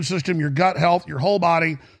your immune system, your gut health, your whole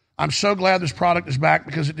body. I'm so glad this product is back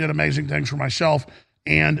because it did amazing things for myself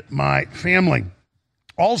and my family.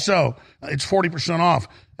 Also, it's 40% off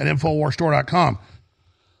at InfoWarsStore.com.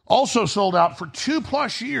 Also sold out for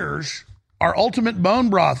 2+ years, our Ultimate Bone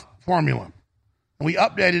Broth formula. And we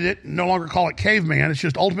updated it, no longer call it Caveman. It's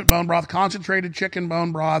just Ultimate Bone Broth, concentrated chicken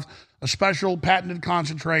bone broth, a special patented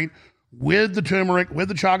concentrate with the turmeric, with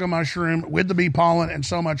the chaga mushroom, with the bee pollen, and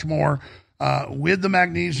so much more, with the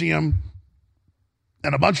magnesium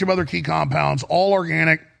and a bunch of other key compounds, all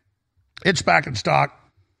organic. It's back in stock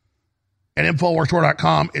at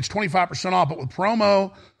InfoWarsStore.com. It's 25% off, but with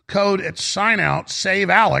promo code at sign out, save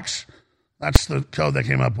Alex. That's the code they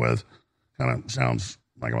came up with. Kind of sounds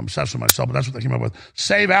like I'm obsessed with myself, but that's what they came up with.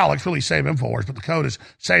 Save Alex, really save InfoWars, but the code is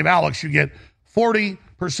save Alex. You get 40%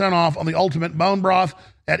 off on the Ultimate Bone Broth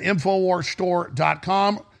at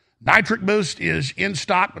InfoWarsStore.com. Nitric Boost is in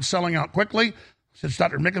stock, but selling out quickly. since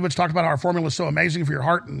Dr. Mikovits talked about how our formula is so amazing for your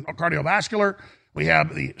heart and cardiovascular. We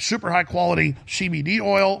have the super high quality CBD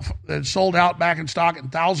oil that's sold out back in stock at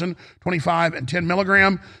 1,000, 25, and 10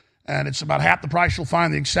 milligram. And it's about half the price. You'll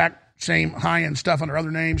find the exact same high-end stuff under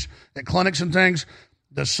other names at clinics and things.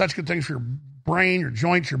 Does such good things for your brain, your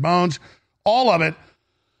joints, your bones, all of it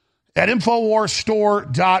at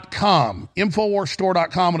InfoWarsStore.com.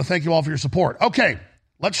 InfoWarsStore.com. I want to thank you all for your support. Okay,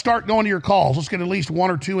 let's start going to your calls. Let's get at least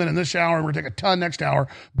one or two in this hour, and we're going to take a ton next hour.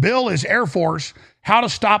 Bill is Air Force. How to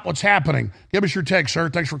stop what's happening. Give us your take, sir.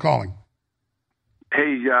 Thanks for calling.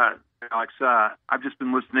 Hey, Alex. I've just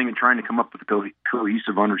been listening and trying to come up with a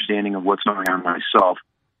cohesive understanding of what's going on myself.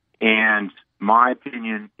 And my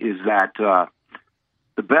opinion is that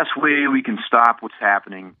the best way we can stop what's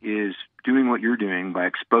happening is doing what you're doing by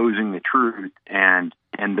exposing the truth. And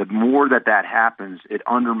the more that happens, it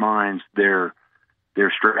undermines their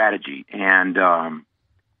strategy. And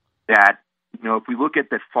that, if we look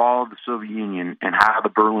at the fall of the Soviet Union and how the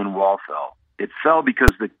Berlin Wall fell, it fell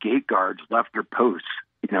because the gate guards left their posts,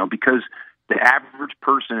 because the average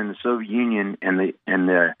person in the Soviet Union and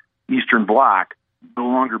the Eastern Bloc no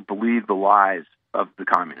longer believed the lies of the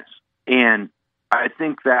communists. And I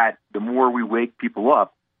think that the more we wake people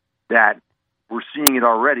up, that we're seeing it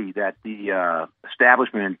already, that the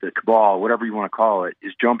establishment, the cabal, whatever you want to call it,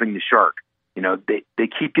 is jumping the shark. They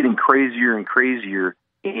keep getting crazier and crazier,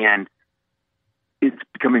 and it's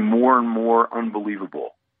becoming more and more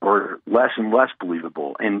unbelievable, or less and less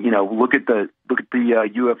believable. And look at the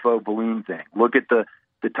UFO balloon thing. Look at the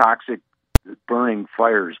toxic burning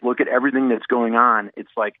fires. Look at everything that's going on. It's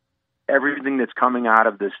like everything that's coming out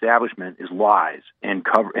of the establishment is lies and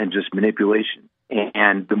just manipulation.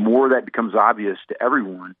 And the more that becomes obvious to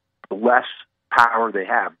everyone, the less power they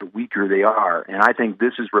have, the weaker they are. And I think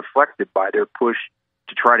this is reflected by their push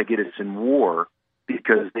to try to get us in war,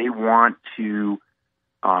 because they want to.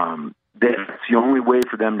 That's the only way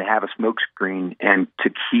for them to have a smokescreen and to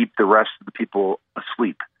keep the rest of the people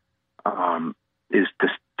asleep. Is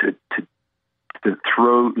to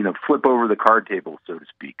throw, flip over the card table, so to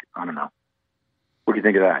speak. I don't know. What do you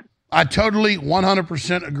think of that? I totally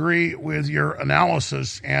 100% agree with your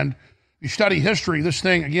analysis. And you study history, this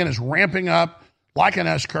thing, again, is ramping up like an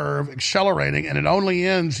S-curve, accelerating, and it only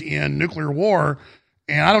ends in nuclear war.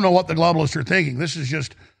 And I don't know what the globalists are thinking. This is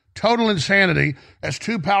just total insanity as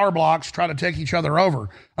two power blocks try to take each other over.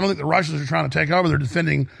 I don't think the Russians are trying to take over. They're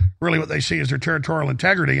defending really what they see as their territorial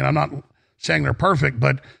integrity. And I'm not saying they're perfect,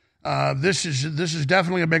 but this is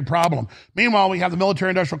definitely a big problem. Meanwhile, we have the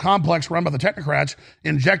military-industrial complex run by the technocrats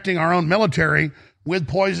injecting our own military with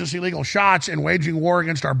poisonous illegal shots and waging war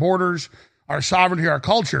against our borders, our sovereignty, our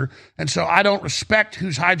culture. And so I don't respect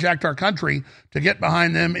who's hijacked our country to get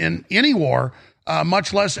behind them in any war,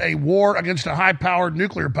 much less a war against a high-powered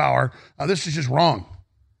nuclear power. This is just wrong.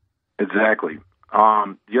 Exactly.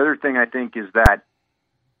 The other thing I think is that,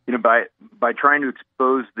 by trying to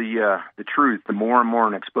expose the truth, the more and more,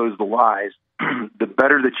 and expose the lies, the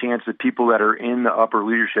better the chance that people that are in the upper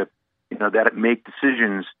leadership, that make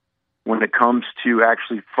decisions when it comes to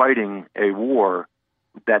actually fighting a war,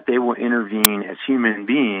 that they will intervene as human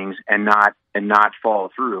beings and not follow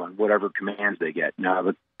through on whatever commands they get. Now,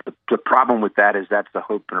 the problem with that is that's the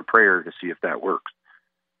hope and a prayer to see if that works.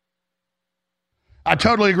 I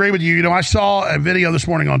totally agree with you. I saw a video this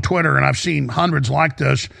morning on Twitter, and I've seen hundreds like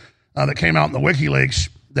this that came out in the WikiLeaks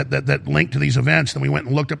that linked to these events. Then we went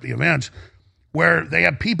and looked up the events, where they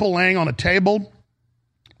have people laying on a table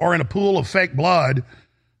or in a pool of fake blood,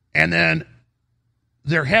 and then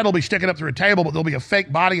their head will be sticking up through a table, but there'll be a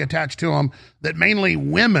fake body attached to them that mainly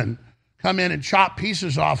women come in and chop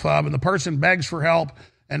pieces off of, and the person begs for help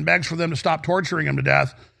and begs for them to stop torturing them to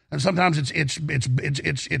death. And sometimes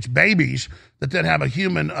it's babies that then have a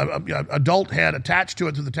human adult head attached to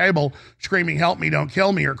it to the table, screaming, "Help me, don't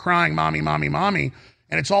kill me," or crying, "Mommy, mommy, mommy."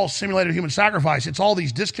 And it's all simulated human sacrifice. It's all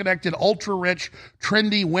these disconnected, ultra-rich,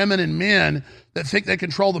 trendy women and men that think they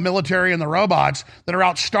control the military and the robots, that are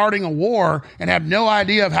out starting a war and have no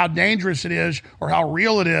idea of how dangerous it is or how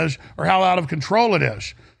real it is or how out of control it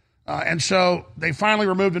is. And so they finally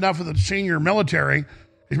removed enough of the senior military. You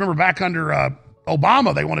remember back under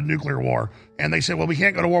Obama, they wanted nuclear war. And they said, well, we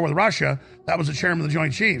can't go to war with Russia. That was the chairman of the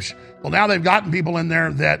Joint Chiefs. Well, now they've gotten people in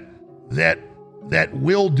there that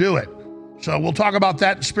will do it. So we'll talk about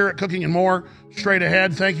that in Spirit Cooking and more straight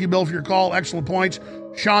ahead. Thank you, Bill, for your call. Excellent points.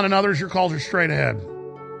 Sean and others, your calls are straight ahead.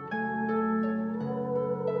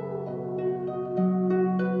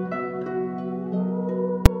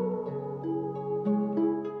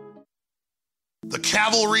 The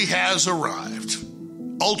cavalry has arrived.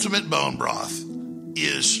 Ultimate Bone Broth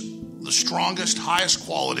is the strongest, highest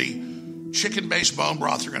quality chicken-based bone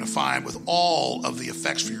broth you're going to find with all of the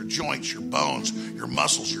effects for your joints, your bones, your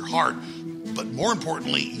muscles, your heart, but more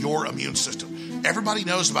importantly, your immune system. Everybody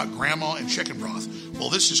knows about grandma and chicken broth. Well,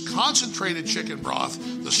 this is concentrated chicken broth,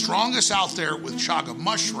 the strongest out there with chaga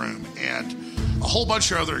mushroom and a whole bunch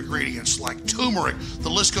of other ingredients like turmeric. The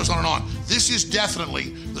list goes on and on. This is definitely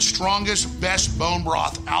the strongest, best bone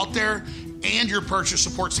broth out there, and your purchase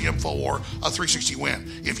supports the InfoWar 360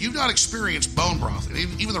 win. If you've not experienced bone broth, and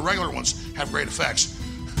even the regular ones have great effects,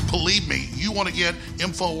 believe me, you want to get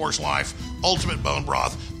InfoWars Life Ultimate Bone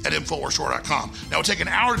Broth at InfoWarsStore.com. Now, it'll take an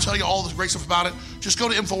hour to tell you all the great stuff about it. Just go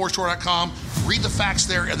to InfoWarsStore.com, read the facts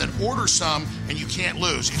there, and then order some, and you can't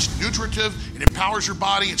lose. It's nutritive, it empowers your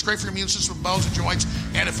body, it's great for your immune system, bones and joints,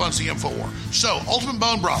 and it funds the InfoWar. So, Ultimate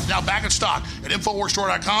Bone Broth, now back in stock at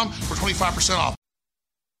InfoWarsStore.com for 25% off.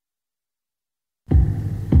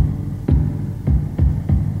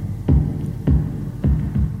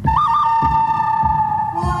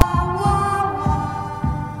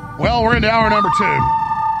 Well, we're into hour number 2,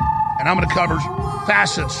 and I'm going to cover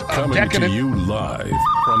facets of Coming decadent. to you live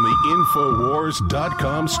from the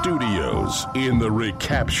Infowars.com studios in the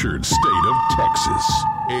recaptured state of Texas.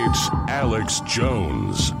 It's Alex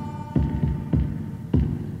Jones.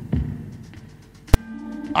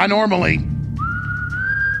 I normally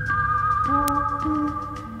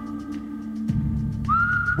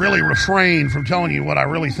really refrain from telling you what I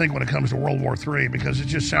really think when it comes to World War III because it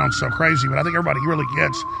just sounds so crazy, but I think everybody really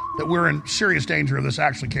gets that we're in serious danger of this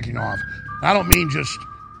actually kicking off. I don't mean just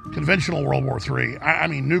conventional World War III, I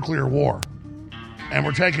mean nuclear war. And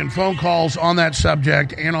we're taking phone calls on that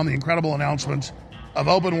subject and on the incredible announcements of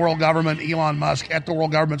Open World Government, Elon Musk at the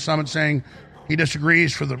World Government Summit saying he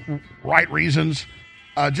disagrees for the right reasons.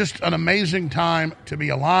 Just an amazing time to be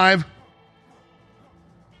alive.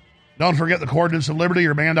 Don't forget the coordinates of liberty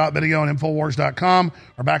or band.video and Infowars.com.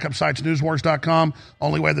 Our backup site's newswars.com.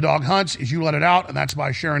 Only way the dog hunts is you let it out, and that's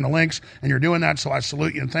by sharing the links. And you're doing that, so I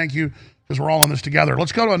salute you and thank you because we're all in this together.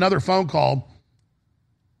 Let's go to another phone call.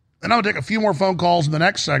 Then I'm going to take a few more phone calls in the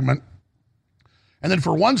next segment. And then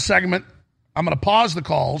for one segment, I'm going to pause the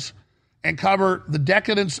calls and cover the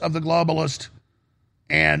decadence of the globalist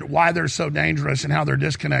and why they're so dangerous and how they're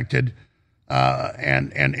disconnected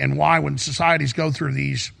and why when societies go through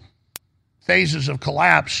these phases of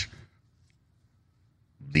collapse,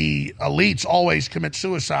 the elites always commit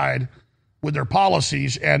suicide with their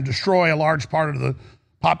policies and destroy a large part of the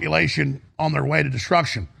population on their way to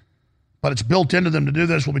destruction. But it's built into them to do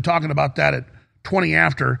this. We'll be talking about that at 20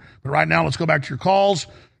 after. But right now, let's go back to your calls.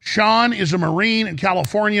 Sean is a Marine in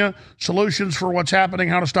California. Solutions for what's happening,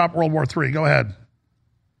 how to stop World War III. Go ahead.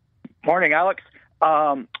 Morning, Alex.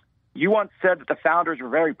 You once said that the founders were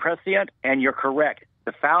very prescient, and you're correct.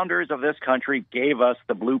 The founders of this country gave us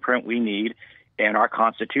the blueprint we need in our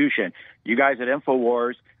Constitution. You guys at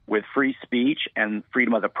InfoWars, with free speech and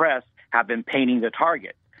freedom of the press, have been painting the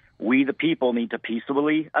target. We, the people, need to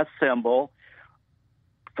peaceably assemble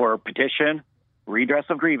for a petition, redress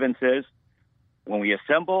of grievances. When we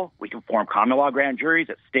assemble, we can form common law grand juries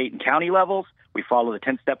at state and county levels. We follow the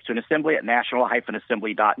 10 steps to an assembly at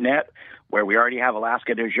national-assembly.net, where we already have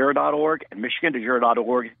alaskadejure.org and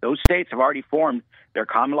michigandejure.org. Those states have already formed their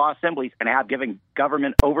common law assemblies and have given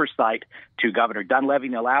government oversight to Governor Dunleavy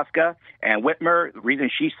in Alaska. And Whitmer, the reason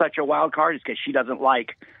she's such a wild card is because she doesn't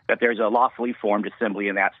like that there's a lawfully formed assembly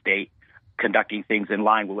in that state conducting things in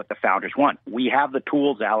line with what the founders want. We have the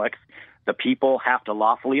tools, Alex. The people have to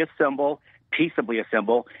lawfully assemble, peaceably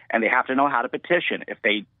assemble, and they have to know how to petition. If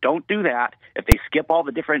they don't do that, if they skip all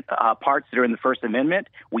the different parts that are in the First Amendment,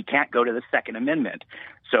 we can't go to the Second Amendment.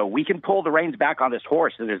 So we can pull the reins back on this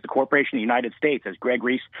horse that is the Corporation of the United States, as Greg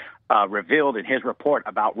Reese revealed in his report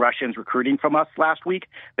about Russians recruiting from us last week.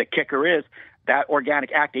 The kicker is that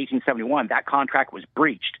Organic Act 1871, that contract was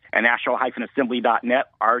breached, and national-assembly.net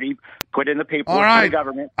already put in the paperwork to the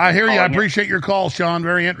government. I hear you. I appreciate your call, Sean.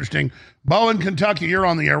 Very interesting. Bo in Kentucky, you're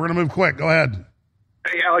on the air. We're going to move quick. Go ahead.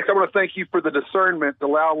 Hey, Alex, I want to thank you for the discernment to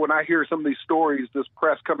allow, when I hear some of these stories, this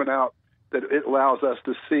press coming out, that it allows us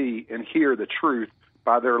to see and hear the truth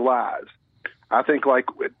by their lies. I think like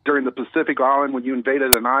during the Pacific Island, when you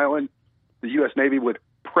invaded an island, the U.S. Navy would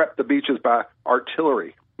prep the beaches by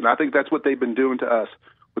artillery. And I think that's what they've been doing to us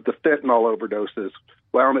with the fentanyl overdoses,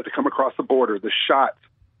 allowing it to come across the border, the shots,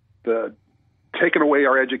 the taking away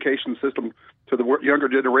our education system to the younger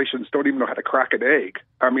generations don't even know how to crack an egg.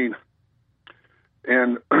 I mean,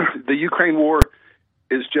 and the Ukraine war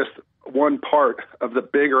is just one part of the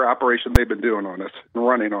bigger operation they've been doing on us and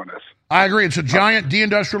running on us. I agree. It's a giant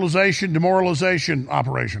deindustrialization, demoralization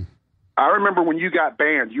operation. I remember when you got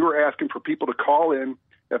banned, you were asking for people to call in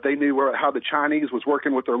if they knew how the Chinese was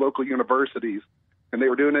working with their local universities. And they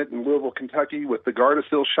were doing it in Louisville, Kentucky with the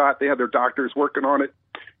Gardasil shot. They had their doctors working on it.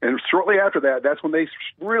 And shortly after that, that's when they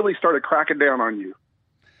really started cracking down on you.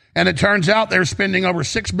 And it turns out they're spending over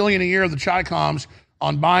 $6 billion a year, the Chi-Coms,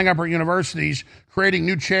 on buying up our universities, creating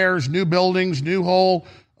new chairs, new buildings, new whole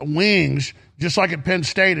wings, just like at Penn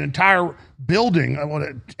State, an entire building,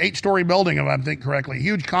 an 8-story building, if I think correctly, a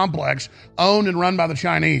huge complex owned and run by the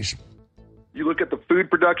Chinese. You look at the food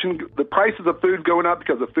production, the prices of food going up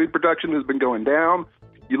because the food production has been going down.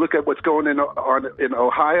 You look at what's going in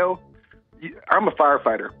Ohio. I'm a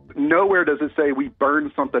firefighter. Nowhere does it say we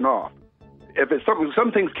burn something off. If it's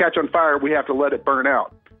some things catch on fire, we have to let it burn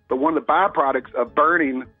out. But one of the byproducts of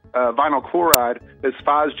burning vinyl chloride is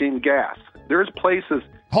phosgene gas. There's places.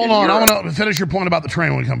 Hold on, I want to finish your point about the train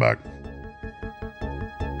when we come back.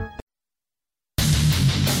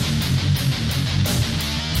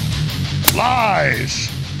 Lies.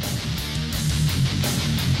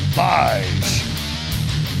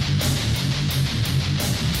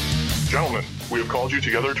 Gentlemen, we have called you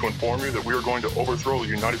together to inform you that we are going to overthrow the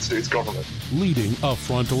United States government. Leading a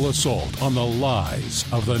frontal assault on the lies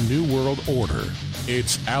of the New World Order.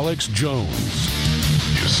 It's Alex Jones.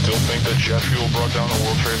 You still think that jet fuel brought down the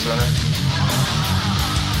World Trade Center?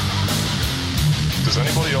 Does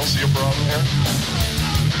anybody else see a problem here?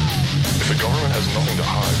 If the government has nothing to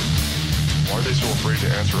hide, why are they so afraid to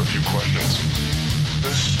answer a few questions?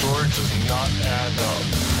 This story does not add up.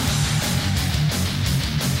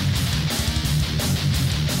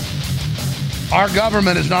 Our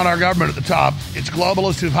government is not our government at the top. It's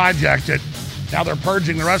globalists who've hijacked it. Now they're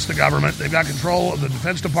purging the rest of the government. They've got control of the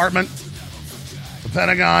Defense Department, the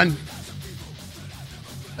Pentagon.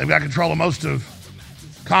 They've got control of most of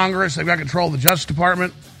Congress. They've got control of the Justice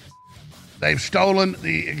Department. They've stolen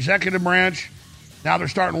the executive branch. Now they're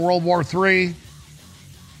starting World War III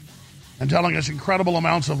and telling us incredible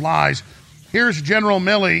amounts of lies. Here's General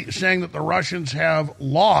Milley saying that the Russians have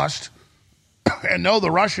lost. And no,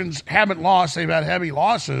 the Russians haven't lost. They've had heavy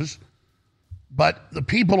losses. But the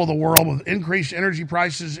people of the world with increased energy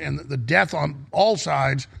prices and the death on all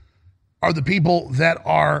sides are the people that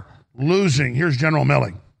are losing. Here's General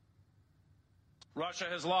Milley. Russia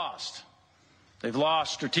has lost. They've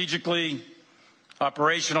lost strategically,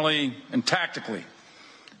 operationally, and tactically,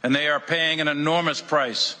 and they are paying an enormous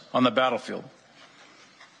price on the battlefield.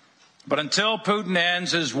 But until Putin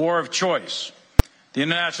ends his war of choice, the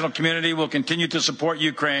international community will continue to support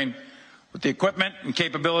Ukraine with the equipment and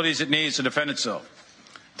capabilities it needs to defend itself.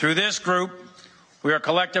 Through this group, we are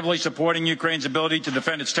collectively supporting Ukraine's ability to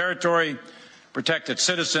defend its territory, protect its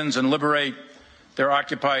citizens, and liberate their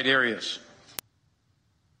occupied areas.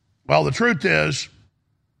 Well, the truth is,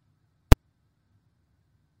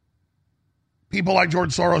 people like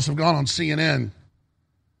George Soros have gone on CNN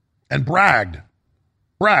and bragged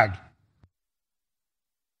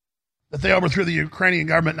that they overthrew the Ukrainian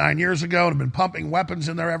government 9 years ago and have been pumping weapons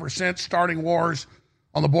in there ever since, starting wars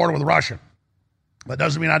on the border with Russia. That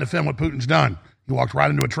doesn't mean I defend what Putin's done. He walked right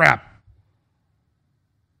into a trap.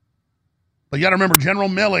 But you got to remember, General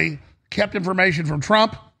Milley kept information from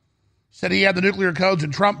Trump, said he had the nuclear codes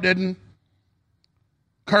and Trump didn't.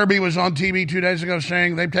 Kirby was on TV 2 days ago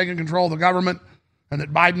saying they've taken control of the government and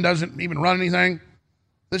that Biden doesn't even run anything.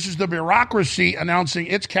 This is the bureaucracy announcing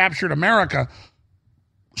it's captured America.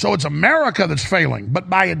 So it's America that's failing. But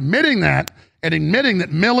by admitting that and admitting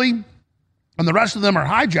that Milley and the rest of them are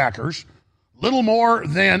hijackers, little more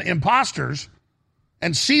than imposters,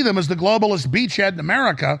 and see them as the globalist beachhead in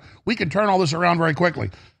America, we can turn all this around very quickly.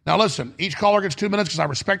 Now listen, each caller gets 2 minutes because I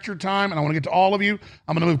respect your time and I want to get to all of you.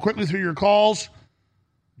 I'm going to move quickly through your calls.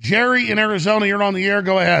 Jerry in Arizona, you're on the air.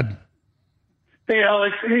 Go ahead. Hey,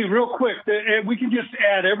 Alex. Hey, real quick. We can just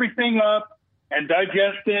add everything up and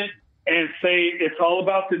digest it and say it's all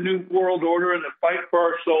about the New World Order and the fight for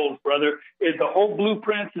our souls, brother. The whole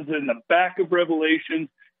blueprint is in the back of Revelation.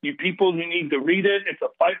 You people, you need to read it. It's a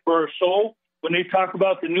fight for our soul. When they talk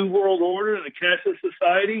about the New World Order and the cashless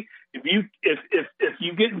society, if you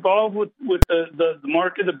get involved with the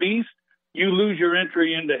mark of the beast, you lose your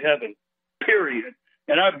entry into heaven. Period.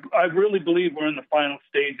 And I really believe we're in the final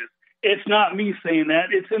stages. It's not me saying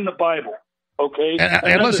that; it's in the Bible. Okay.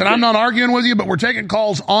 And listen, I'm not arguing with you, but we're taking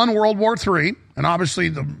calls on World War III, and obviously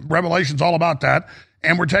the Revelation's all about that.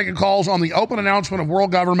 And we're taking calls on the open announcement of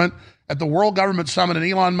world government at the World Government Summit and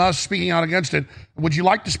Elon Musk speaking out against it. Would you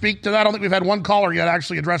like to speak to that? I don't think we've had one caller yet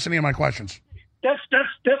actually address any of my questions. That's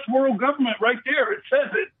world government right there. It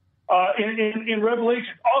says it in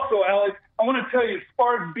Revelation. Also, Alex, I want to tell you, as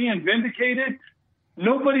far as being vindicated,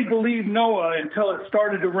 nobody believed Noah until it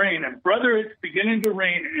started to rain. And brother, it's beginning to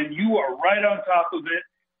rain, and you are right on top of it.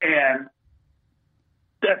 And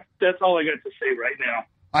that's all I got to say right now.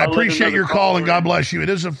 I appreciate your call, and God bless you. It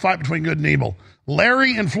is a fight between good and evil.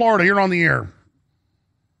 Larry in Florida, you're on the air.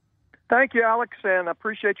 Thank you, Alex, and I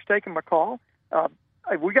appreciate you taking my call.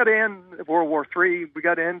 We got to end World War III. We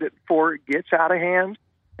got to end it before it gets out of hand.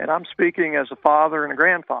 And I'm speaking as a father and a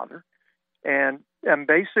grandfather. And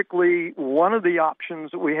basically, one of the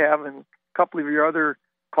options that we have, and a couple of your other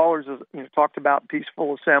callers have talked about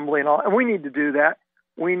peaceful assembly and all, and we need to do that.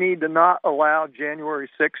 We need to not allow January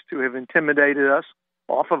 6th to have intimidated us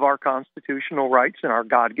off of our constitutional rights and our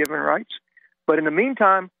God-given rights. But in the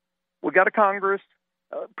meantime, we got a Congress,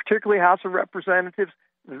 particularly House of Representatives.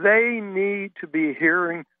 They need to be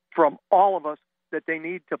hearing from all of us that they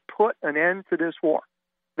need to put an end to this war.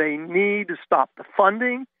 They need to stop the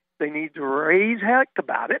funding. They need to raise heck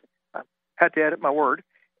about it. I had to edit my word.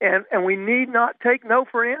 And we need not take no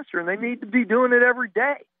for an answer, and they need to be doing it every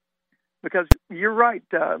day. Because you're right,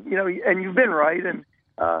 and you've been right. And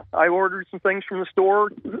I ordered some things from the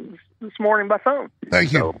store this morning by phone.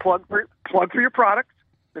 Thank you. So plug for your products.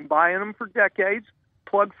 Been buying them for decades.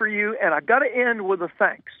 Plug for you. And I got to end with a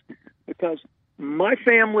thanks, because my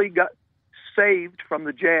family got saved from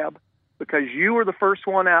the jab because you were the first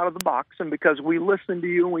one out of the box, and because we listened to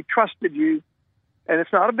you and we trusted you. And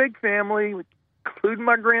it's not a big family, including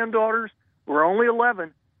my granddaughters. We're only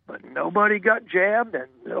 11. But nobody got jabbed, and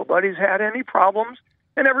nobody's had any problems,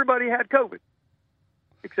 and everybody had COVID,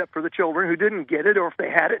 except for the children who didn't get it, or if they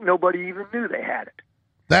had it, nobody even knew they had it.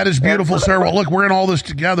 That is beautiful, sir. Well, look, we're in all this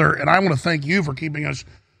together, and I want to thank you for keeping us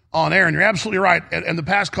on air, and you're absolutely right, and the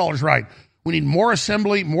past caller's right. We need more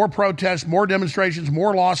assembly, more protests, more demonstrations,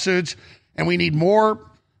 more lawsuits, and we need more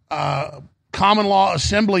common law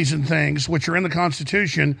assemblies and things, which are in the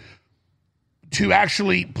Constitution, to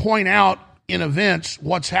actually point out in events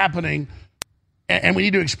what's happening, and we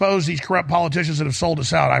need to expose these corrupt politicians that have sold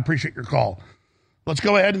us out. I appreciate your call. Let's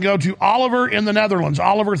go ahead and go to Oliver in the Netherlands.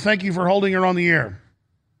 Oliver, thank you for holding her on the air.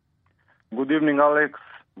 Good evening, Alex.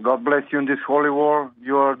 God bless you in this holy war.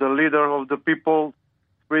 You are the leader of the people,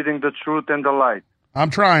 spreading the truth and the light. I'm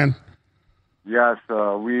trying. Yes,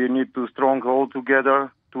 we need to stronghold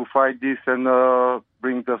together to fight this and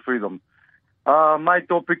bring the freedom. My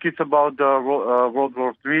topic is about World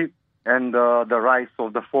War III. And the rise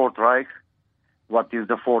of the Fourth Reich. What is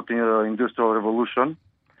the Fourth Industrial Revolution?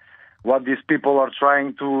 What these people are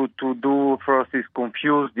trying to do first is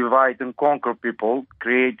confuse, divide, and conquer people,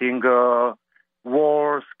 creating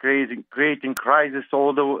wars, creating crises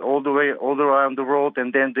all around the world,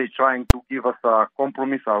 and then they're trying to give us a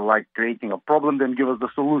compromise, or like creating a problem, then give us the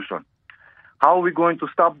solution. How are we going to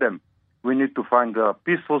stop them? We need to find a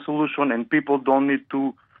peaceful solution, and people don't need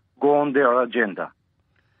to go on their agenda.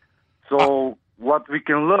 So what we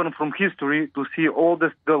can learn from history to see all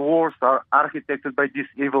the wars are architected by these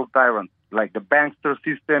evil tyrants, like the bankster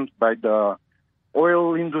systems, by the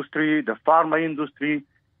oil industry, the pharma industry.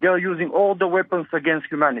 They are using all the weapons against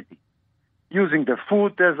humanity, using the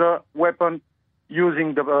food as a weapon,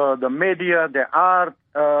 using the media, the art,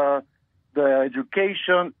 the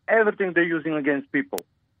education, everything they're using against people.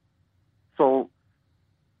 So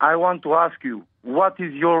I want to ask you, what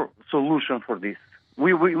is your solution for this?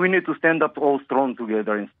 We need to stand up all strong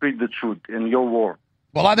together and speak the truth in your war.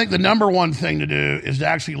 Well, I think the number one thing to do is to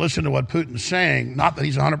actually listen to what Putin's saying. Not that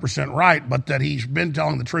he's 100% right, but that he's been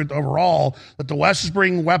telling the truth overall, that the West is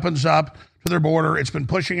bringing weapons up to their border. It's been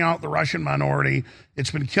pushing out the Russian minority. It's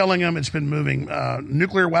been killing them. It's been moving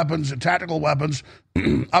nuclear weapons and tactical weapons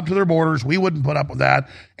up to their borders. We wouldn't put up with that.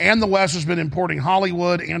 And the West has been importing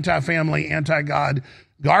Hollywood, anti-family, anti-God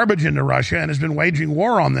garbage into Russia and has been waging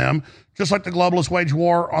war on them, just like the globalists wage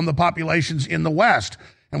war on the populations in the West.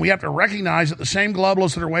 And we have to recognize that the same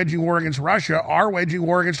globalists that are waging war against Russia are waging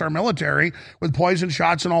war against our military with poison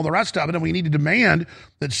shots and all the rest of it. And we need to demand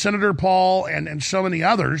that Senator Paul and so many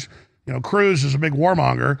others, Cruz is a big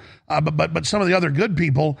warmonger, but some of the other good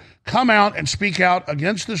people come out and speak out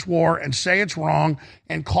against this war and say it's wrong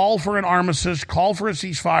and call for an armistice, call for a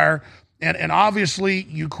ceasefire. And obviously,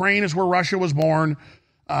 Ukraine is where Russia was born.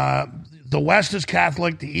 The West is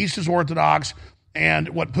Catholic, the East is Orthodox, and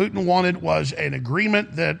what Putin wanted was an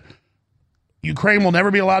agreement that Ukraine will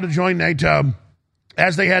never be allowed to join NATO,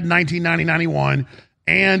 as they had in 1990-91,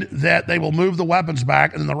 and that they will move the weapons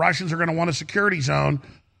back, and then the Russians are going to want a security zone,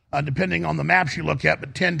 depending on the maps you look at,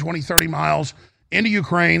 but 10, 20, 30 miles into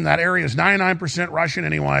Ukraine. That area is 99% Russian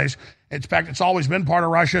anyways. In fact, it's always been part of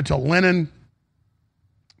Russia till Lenin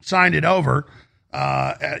signed it over,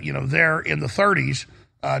 there in the 30s.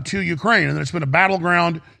 To Ukraine, and it's been a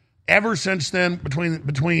battleground, ever since then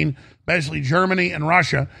between basically Germany and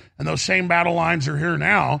Russia, and those same battle lines are here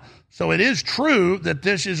now. So it is true that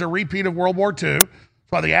this is a repeat of World War II. That's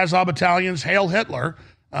why the Azov battalions hail Hitler,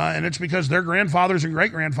 and it's because their grandfathers and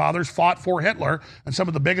great-grandfathers fought for Hitler, and some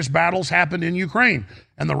of the biggest battles happened in Ukraine.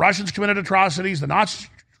 And the Russians committed atrocities, the Nazis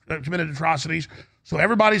committed atrocities, so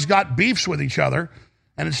everybody's got beefs with each other.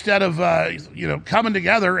 And instead of coming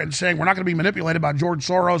together and saying we're not going to be manipulated by George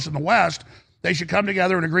Soros in the West, they should come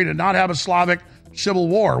together and agree to not have a Slavic civil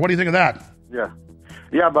war. What do you think of that?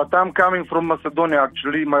 Yeah, but I'm coming from Macedonia,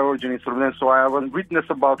 actually. My origin is from there, so I have a witness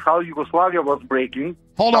about how Yugoslavia was breaking.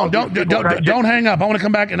 Hold on, don't hang up. I want to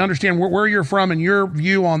come back and understand where you're from and your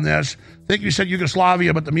view on this. I think you said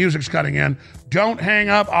Yugoslavia, but the music's cutting in. Don't hang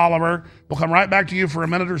up, Oliver. We'll come right back to you for a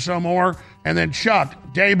minute or so more. And then Chuck,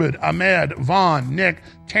 David, Ahmed, Vaughn, Nick,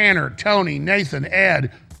 Tanner, Tony, Nathan,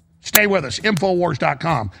 Ed. Stay with us,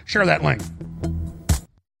 Infowars.com. Share that link.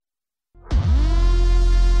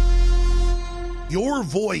 Your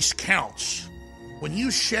voice counts. When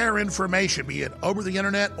you share information, be it over the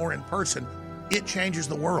internet or in person, it changes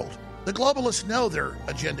the world. The globalists know their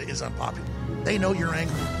agenda is unpopular. They know you're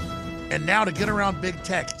angry. And now to get around big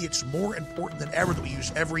tech, it's more important than ever that we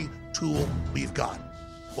use every tool we've got.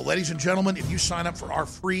 Well, ladies and gentlemen, if you sign up for our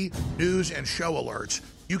free news and show alerts,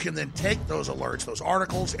 you can then take those alerts, those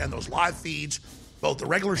articles, and those live feeds, both the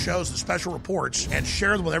regular shows and special reports, and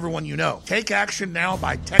share them with everyone you know. Take action now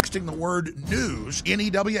by texting the word NEWS,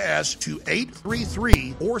 N-E-W-S, to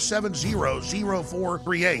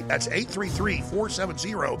 833-470-0438. That's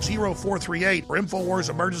 833-470-0438 for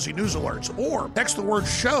InfoWars emergency news alerts. Or text the word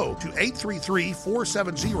SHOW to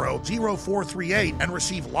 833-470-0438 and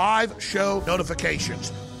receive live show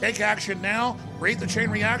notifications. Take action now, create the chain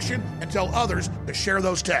reaction, and tell others to share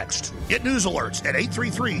those texts. Get news alerts at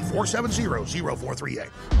 833-470-0438.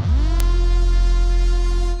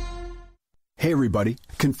 Hey everybody,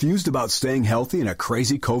 confused about staying healthy in a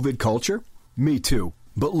crazy COVID culture? Me too.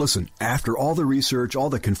 But listen, after all the research, all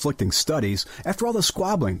the conflicting studies, after all the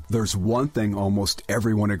squabbling, there's one thing almost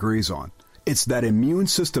everyone agrees on. It's that immune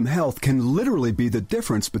system health can literally be the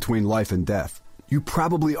difference between life and death. You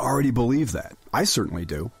probably already believe that. I certainly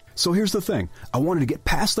do. So here's the thing. I wanted to get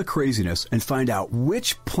past the craziness and find out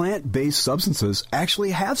which plant-based substances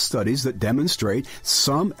actually have studies that demonstrate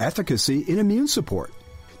some efficacy in immune support.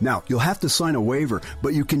 Now, you'll have to sign a waiver,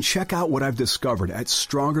 but you can check out what I've discovered at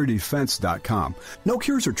StrongerDefense.com. No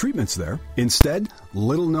cures or treatments there. Instead,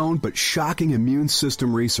 little-known but shocking immune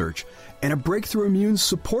system research and a breakthrough immune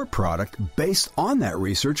support product based on that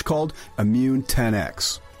research called Immune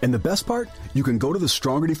 10X. And the best part? You can go to the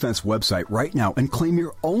Stronger Defense website right now and claim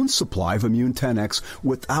your own supply of Immune 10X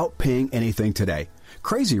without paying anything today.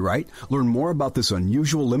 Crazy, right? Learn more about this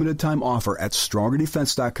unusual limited-time offer at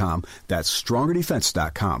StrongerDefense.com. That's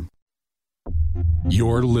StrongerDefense.com.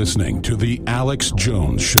 You're listening to The Alex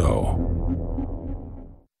Jones Show.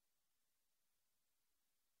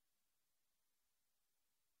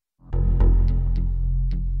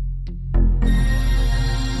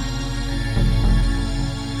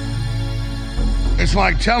 It's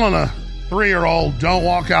like telling a 3-year-old, don't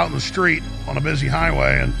walk out in the street on a busy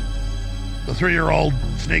highway, and the 3-year-old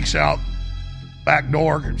sneaks out back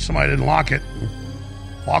door because somebody didn't lock it,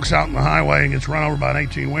 walks out in the highway and gets run over by an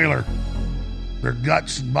 18-wheeler. Their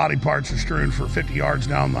guts and body parts are strewn for 50 yards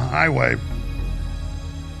down the highway.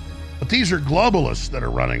 But these are globalists that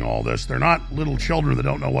are running all this. They're not little children that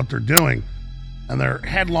don't know what they're doing, and they're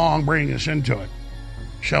headlong bringing us into it.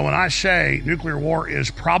 So when I say nuclear war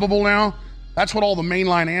is probable now, that's what all the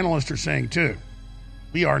mainline analysts are saying too.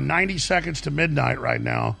 We are 90 seconds to midnight right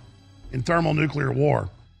now in thermonuclear war.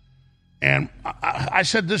 And I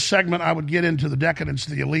said this segment I would get into the decadence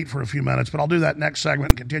of the elite for a few minutes, but I'll do that next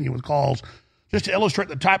segment and continue with calls just to illustrate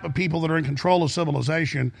the type of people that are in control of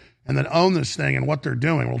civilization and that own this thing and what they're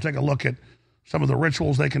doing. We'll take a look at some of the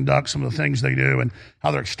rituals they conduct, some of the things they do, and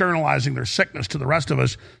how they're externalizing their sickness to the rest of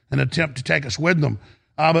us in an attempt to take us with them.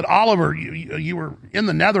 But Oliver, you were in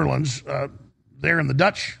the Netherlands, there in the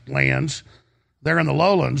Dutch lands, there in the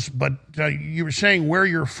lowlands, but you were saying where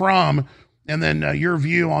you're from and then your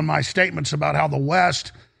view on my statements about how the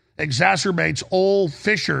West exacerbates old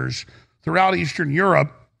fissures throughout Eastern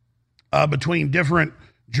Europe between different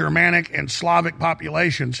Germanic and Slavic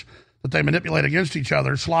populations that they manipulate against each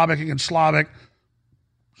other, Slavic against Slavic,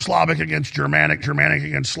 Slavic against Germanic, Germanic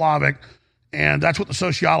against Slavic, and that's what the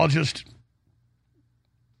sociologists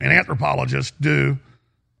and anthropologists do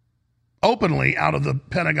openly out of the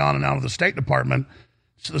Pentagon and out of the State Department,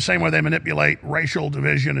 the same way they manipulate racial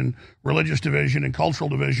division and religious division and cultural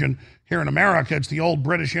division here in America. It's the old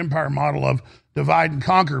British Empire model of divide and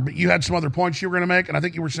conquer. But you had some other points you were going to make, and I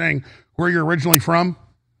think you were saying where you're originally from?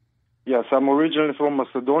 Yes, I'm originally from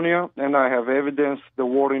Macedonia, and I have evidence the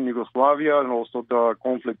war in Yugoslavia and also the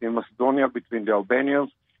conflict in Macedonia between the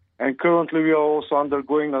Albanians. And currently we are also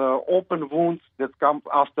undergoing open wounds that come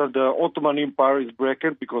after the Ottoman Empire is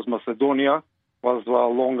broken, because Macedonia was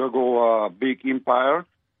long ago a big empire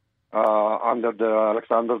under the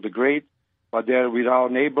Alexander the Great. But there with our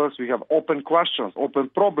neighbors, we have open questions, open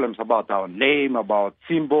problems about our name, about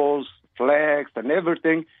symbols, flags, and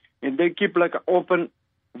everything. And they keep like an open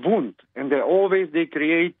wound. And they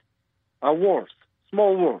create wars,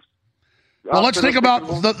 small wars. Well, let's think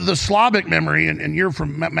about the Slavic memory, and you're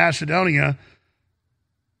from Macedonia,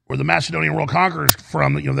 where the Macedonian world conquerors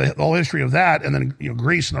from, the whole history of that, and then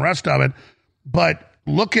Greece and the rest of it. But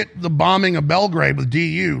look at the bombing of Belgrade with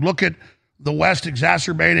DU. Look at the West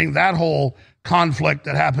exacerbating that whole conflict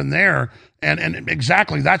that happened there. And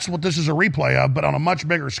exactly, that's what this is a replay of, but on a much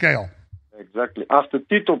bigger scale. Exactly. After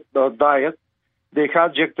Tito died, they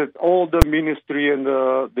hijacked all the ministry, and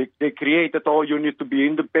they created, you need to be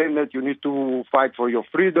independent, you need to fight for your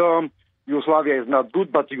freedom. Yugoslavia is not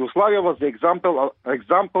good, but Yugoslavia was the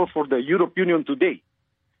example for the European Union today.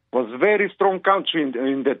 It was a very strong country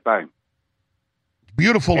in that time.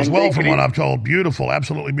 Beautiful as well, from what I've told. Beautiful,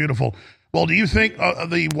 absolutely beautiful. Well, do you think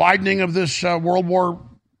the widening of this World War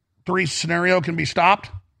III scenario can be stopped?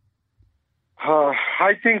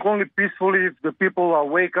 I think only peacefully, if the people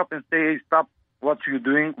wake up and say, stop what you're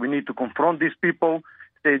doing. We need to confront these people,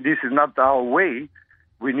 say this is not our way.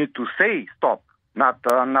 We need to say stop, not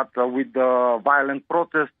with violent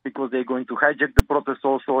protest, because they're going to hijack the protest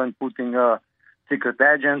also and putting a secret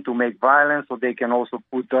agent to make violence, so they can also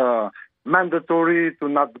put mandatory to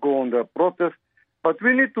not go on the protest. But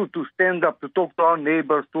we need to stand up, to talk to our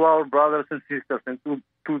neighbors, to our brothers and sisters, and to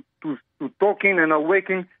talking and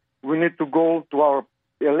awakening. We need to go to our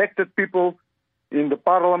elected people in the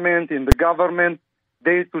parliament, in the government.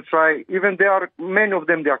 They to try, even many of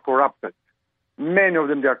them, they are corrupted. Many of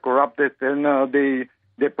them, they are corrupted, and they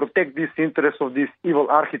protect these interests of these evil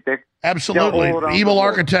architects. Absolutely. Evil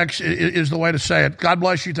architects is the way to say it. God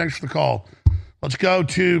bless you. Thanks for the call. Let's go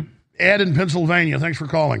to Ed in Pennsylvania. Thanks for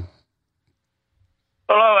calling.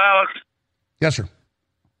 Hello, Alex. Yes, sir.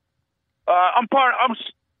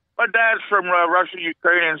 My dad's from Russia,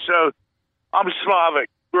 Ukraine, so I'm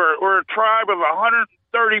Slavic. We're a tribe of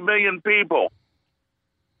 130 million people.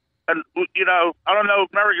 And, I don't know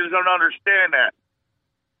if Americans don't understand that.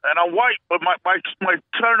 And I'm white, but my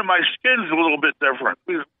tone of my skin's a little bit different.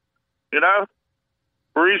 We're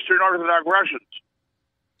Eastern Orthodox Russians.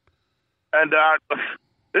 And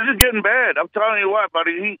this is getting bad. I'm telling you what,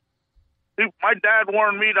 buddy. My dad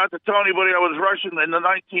warned me not to tell anybody I was Russian in the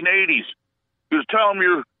 1980s. He was telling me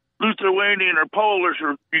you're Lithuanian or Polish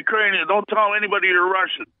or Ukrainian. Don't tell anybody you're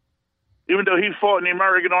Russian. Even though he fought in the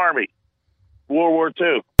American Army, World War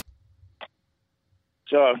II.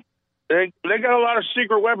 So they got a lot of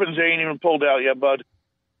secret weapons they ain't even pulled out yet, bud.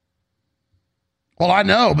 Well, I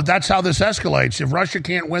know, but that's how this escalates. If Russia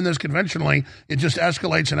can't win this conventionally, it just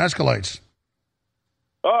escalates and escalates.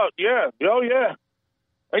 Oh, yeah. Oh, yeah.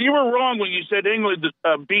 And you were wrong when you said England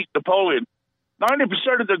beat Napoleon.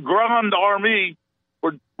 90% of the Grand Army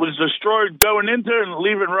was destroyed going into and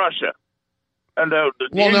leaving Russia. And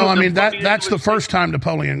that's the first time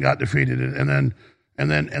Napoleon got defeated, and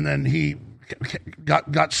then he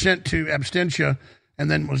got sent to Absentia, and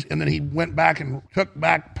then he went back and took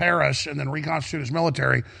back Paris, and then reconstituted his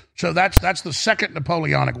military. So that's the second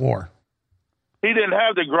Napoleonic War. He didn't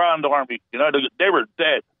have the Grand Army. They were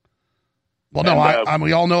dead. Well, no,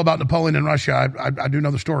 we all know about Napoleon in Russia. I do know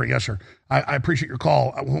the story. Yes, sir. I appreciate your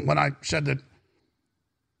call. When I said that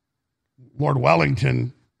Lord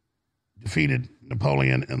Wellington defeated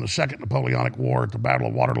Napoleon in the Second Napoleonic War at the Battle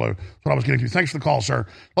of Waterloo, that's what I was getting to. Thanks for the call, sir.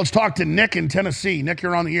 Let's talk to Nick in Tennessee. Nick,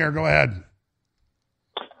 you're on the air. Go ahead.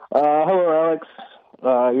 Hello, Alex.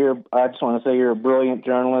 I just want to say you're a brilliant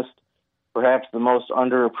journalist, perhaps the most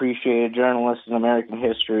underappreciated journalist in American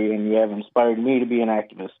history, and you have inspired me to be an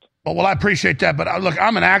activist. Well, I appreciate that, but look,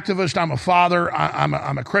 I'm an activist. I'm a father.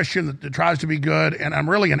 I'm a Christian that tries to be good, and I'm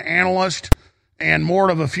really an analyst and more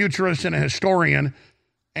of a futurist and a historian,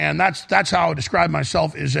 and that's how I would describe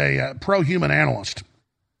myself, as a pro-human analyst.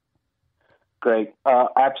 Great.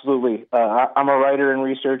 Absolutely. I'm a writer and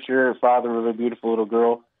researcher, a father of a beautiful little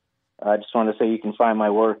girl. I just want to say you can find my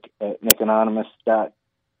work at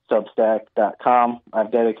nickanonymous.substack.com.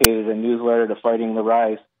 I've dedicated a newsletter to fighting the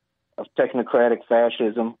rise of technocratic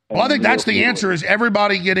fascism. Well, I think that's the answer: is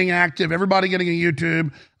everybody getting active, everybody getting a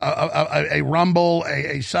YouTube, a Rumble,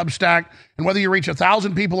 a Substack, and whether you reach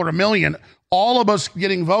 1,000 people or 1 million, all of us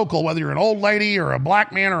getting vocal. Whether you're an old lady or a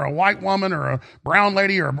black man or a white woman or a brown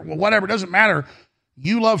lady or whatever, it doesn't matter.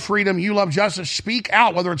 You love freedom, you love justice. Speak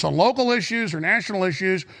out, whether it's on local issues or national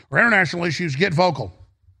issues or international issues. Get vocal.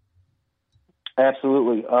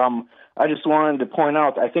 Absolutely. I just wanted to point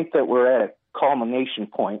out, I think that we're at a culmination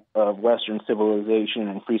point of Western civilization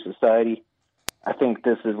and free society. I think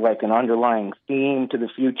this is like an underlying theme to the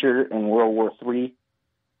future in World War III.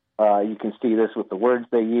 You can see this with the words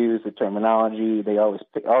they use, the terminology. They always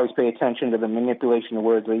pay attention to the manipulation of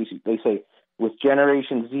words. They say, with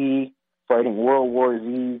Generation Z, fighting World War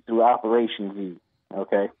Z through Operation Z,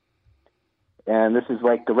 okay? And this is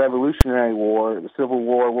like the Revolutionary War, the Civil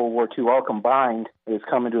War, World War II, all combined is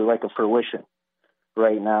coming to like a fruition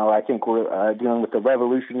right now. I think we're dealing with the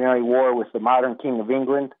Revolutionary War with the modern King of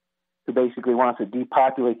England, who basically wants to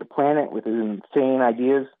depopulate the planet with his insane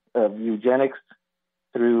ideas of eugenics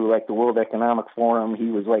through like the World Economic Forum.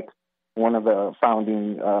 He was like one of the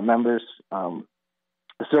founding members. The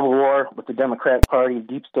Civil War with the Democratic Party,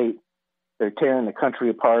 Deep State, they're tearing the country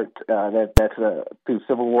apart. That's through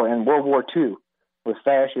Civil War, and World War II with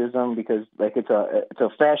fascism, because like it's a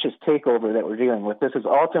fascist takeover that we're dealing with. This is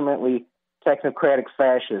ultimately technocratic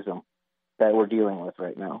fascism that we're dealing with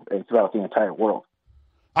right now, and throughout the entire world.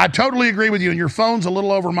 I totally agree with you, and your phone's a little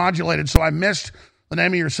overmodulated, so I missed the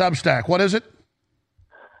name of your Substack. What is it?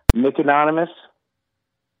 Nick Anonymous.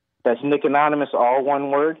 That's Nick Anonymous, all one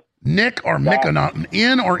word. Nick or Mick Anonymous?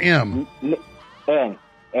 N or M? N.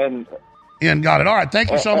 N, got it. All right, thank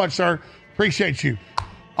you so much, sir. Appreciate you.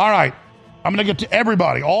 All right, I'm going to get to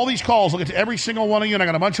everybody. All these calls, I'll get to every single one of you, and I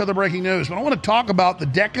got a bunch of other breaking news. But I want to talk about the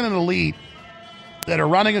decadent elite that are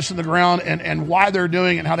running us in the ground and why they're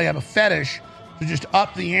doing it and how they have a fetish to just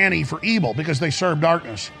up the ante for evil because they serve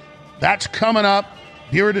darkness. That's coming up.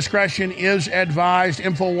 Viewer discretion is advised.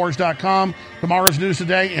 Infowars.com, tomorrow's news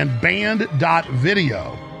today, and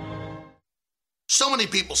band.video. So many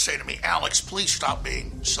people say to me, Alex, please stop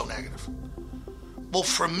being so negative. Well,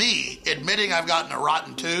 for me, admitting I've gotten a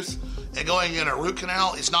rotten tooth and going in a root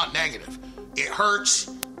canal is not negative. It hurts.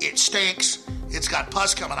 It stinks. It's got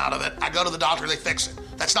pus coming out of it. I go to the doctor, they fix it.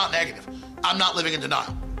 That's not negative. I'm not living in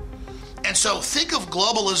denial. And so think of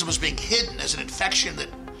globalism as being hidden as an infection that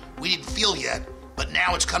we didn't feel yet, but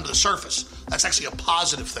now it's come to the surface. That's actually a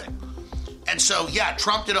positive thing. And so, yeah,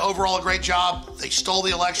 Trump did overall a great job. They stole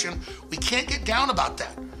the election. We can't get down about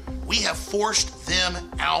that. We have forced them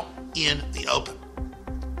out in the open.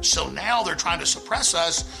 So now they're trying to suppress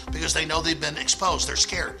us because they know they've been exposed. They're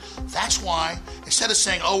scared. That's why, instead of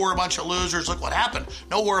saying, oh, we're a bunch of losers, look what happened.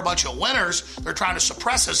 No, we're a bunch of winners. They're trying to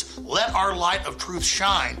suppress us. Let our light of truth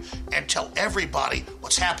shine and tell everybody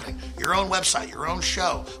what's happening. Your own website, your own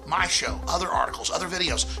show, my show, other articles, other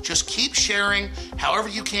videos. Just keep sharing however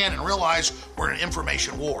you can and realize we're in an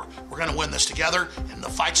information war. We're going to win this together, and the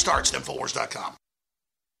fight starts at Infowars.com.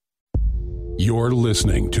 You're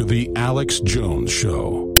listening to The Alex Jones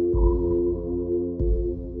Show.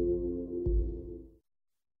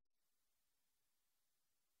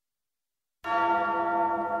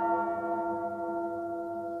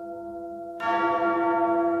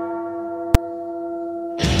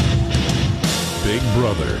 Big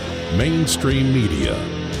Brother, mainstream media,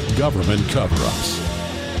 government cover-ups.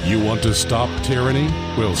 You want to stop tyranny?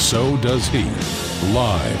 Well, so does he.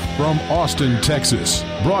 Live from Austin, Texas,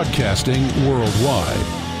 broadcasting worldwide,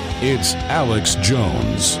 it's Alex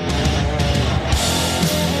Jones.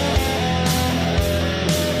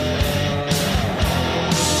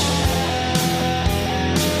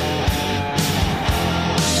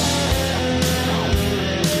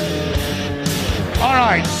 All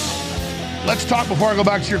right. Let's talk before I go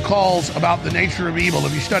back to your calls about the nature of evil.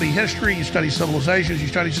 If you study history, you study civilizations, you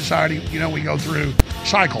study society, you know we go through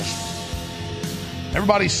cycles.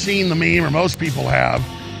 Everybody's seen the meme, or most people have,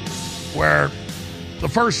 where the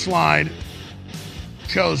first slide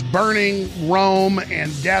shows burning Rome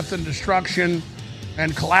and death and destruction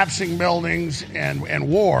and collapsing buildings and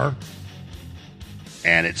war.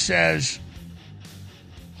 And it says,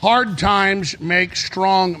 hard times make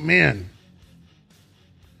strong men.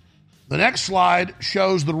 The next slide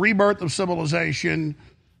shows the rebirth of civilization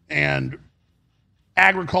and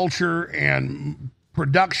agriculture and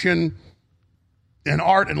production and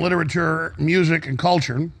art and literature, music and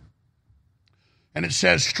culture. And it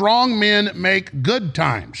says, strong men make good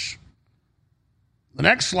times. The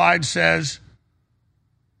next slide says,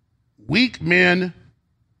 weak men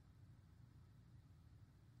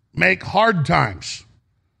make hard times.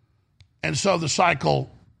 And so the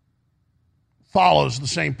cycle follows the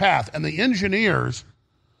same path. And the engineers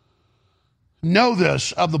know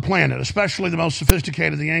this of the planet, especially the most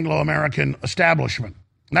sophisticated, the Anglo-American establishment.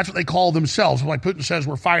 And that's what they call themselves. Like Putin says,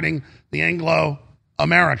 we're fighting the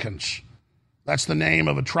Anglo-Americans. That's the name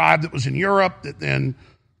of a tribe that was in Europe that then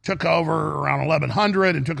took over around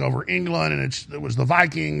 1100 and took over England, and it was the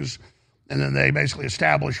Vikings, and then they basically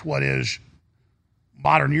established what is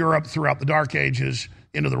modern Europe throughout the Dark Ages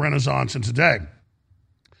into the Renaissance and today.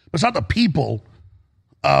 But it's not the people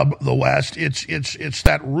of the West. It's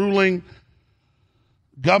that ruling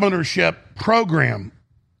governorship program.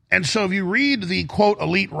 And so if you read the, quote,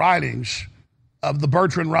 elite writings of the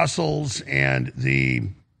Bertrand Russells and the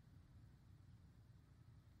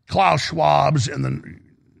Klaus Schwabs and the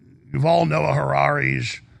Yuval Noah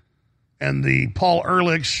Hararis and the Paul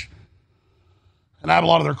Ehrlichs, and I have a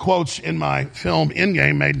lot of their quotes in my film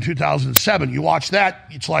Endgame, made in 2007. You watch that,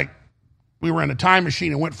 it's like we were in a time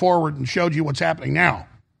machine and went forward and showed you what's happening now.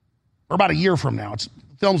 Or about a year from now. The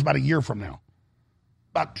film's about a year from now.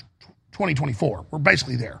 About 2024. We're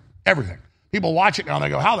basically there. Everything. People watch it now and they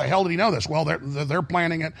go, how the hell did he know this? Well, they're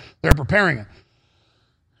planning it. They're preparing it.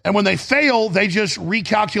 And when they fail, they just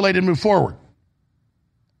recalculate and move forward.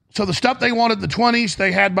 So the stuff they wanted in the 20s,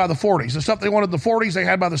 they had by the 40s. The stuff they wanted in the 40s, they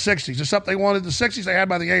had by the 60s. The stuff they wanted in the 60s, they had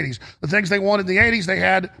by the 80s. The things they wanted in the 80s, they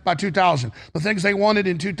had by 2000. The things they wanted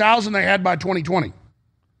in 2000, they had by 2020.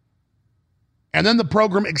 And then the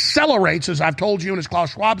program accelerates, as I've told you and as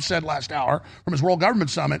Klaus Schwab said last hour from his World Government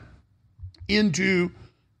Summit, into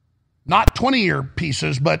not 20-year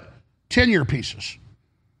pieces, but 10-year pieces.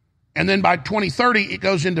 And then by 2030, it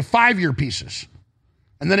goes into 5-year pieces.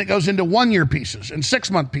 And then it goes into 1-year pieces and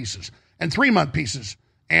 6-month pieces and 3-month pieces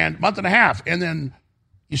and month and a half. And then,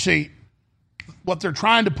 you see, what they're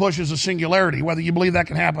trying to push is a singularity. Whether you believe that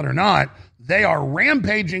can happen or not, they are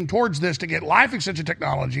rampaging towards this to get life extension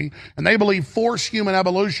technology, and they believe force human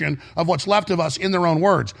evolution of what's left of us in their own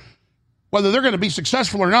words. Whether they're going to be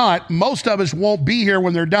successful or not, most of us won't be here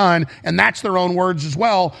when they're done, and that's their own words as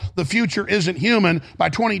well. The future isn't human. By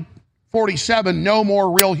 2047, no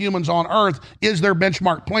more real humans on Earth is their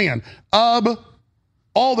benchmark plan. Of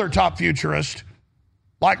all their top futurists,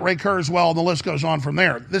 like Ray Kurzweil, and the list goes on from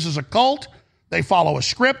there. This is a cult. They follow a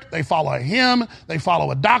script. They follow a hymn. They follow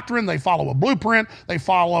a doctrine. They follow a blueprint. They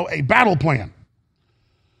follow a battle plan.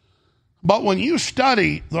 But when you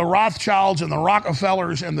study the Rothschilds and the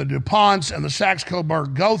Rockefellers and the DuPonts and the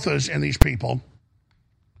Saxe-Coburg-Goethas and these people,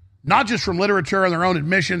 not just from literature and their own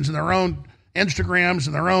admissions and their own Instagrams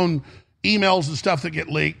and their own emails and stuff that get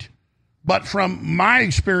leaked, but from my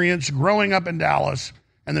experience growing up in Dallas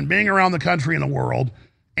and then being around the country and the world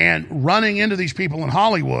and running into these people in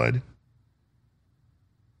Hollywood,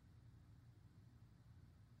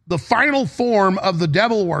 the final form of the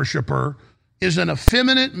devil worshiper is an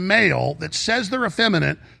effeminate male that says they're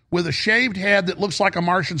effeminate with a shaved head that looks like a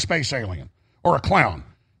Martian space alien or a clown.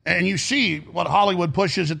 And you see what Hollywood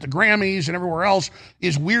pushes at the Grammys and everywhere else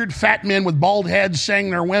is weird fat men with bald heads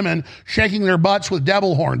saying they're women, shaking their butts with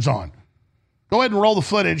devil horns on. Go ahead and roll the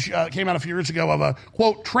footage. It came out a few years ago of a,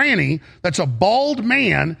 quote, tranny that's a bald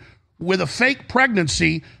man with a fake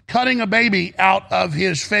pregnancy cutting a baby out of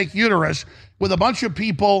his fake uterus with a bunch of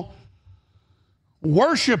people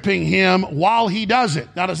worshiping him while he does it.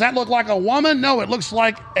 Now, does that look like a woman? No, it looks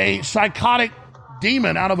like a psychotic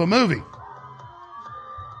demon out of a movie.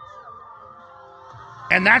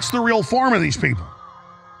 And that's the real form of these people.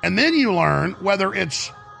 And then you learn whether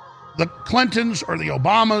it's the Clintons or the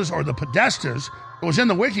Obamas or the Podestas. It was in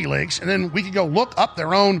the WikiLeaks, and then we could go look up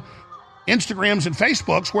their own Instagrams and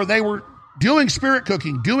Facebooks where they were doing spirit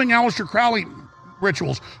cooking, doing Aleister Crowley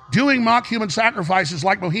rituals, doing mock human sacrifices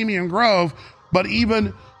like Bohemian Grove, but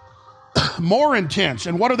even more intense.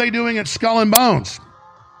 And what are they doing at Skull and Bones?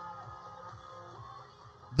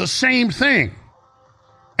 The same thing.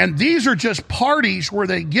 And these are just parties where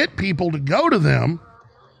they get people to go to them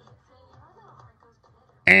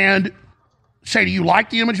and say, do you like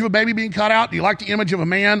the image of a baby being cut out? Do you like the image of a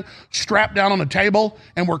man strapped down on a table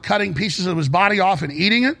and we're cutting pieces of his body off and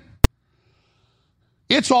eating it?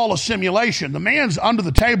 It's all a simulation. The man's under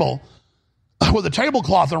the table with a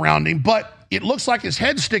tablecloth around him, but it looks like his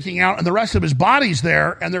head's sticking out and the rest of his body's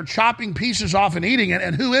there, and they're chopping pieces off and eating it.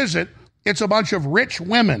 And who is it? It's a bunch of rich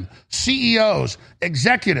women, CEOs,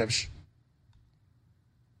 executives,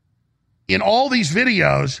 in all these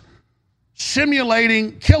videos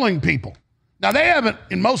simulating killing people. Now, they haven't,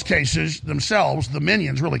 in most cases, themselves, the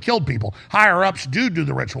minions, really killed people. Higher-ups do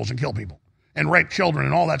the rituals and kill people and rape children,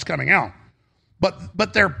 and all that's coming out.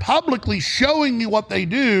 But they're publicly showing you what they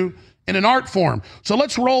do in an art form. So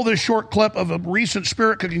let's roll this short clip of a recent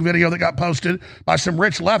spirit cooking video that got posted by some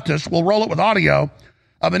rich leftists. We'll roll it with audio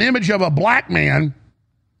of an image of a black man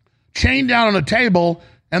chained down on a table,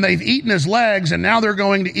 and they've eaten his legs, and now they're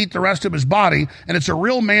going to eat the rest of his body. And it's a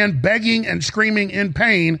real man begging and screaming in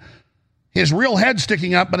pain, his real head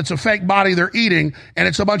sticking up, but it's a fake body they're eating, and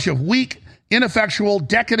it's a bunch of weak, ineffectual,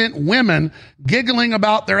 decadent women giggling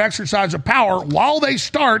about their exercise of power while they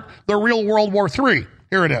start the real World War III.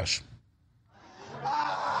 Here it is.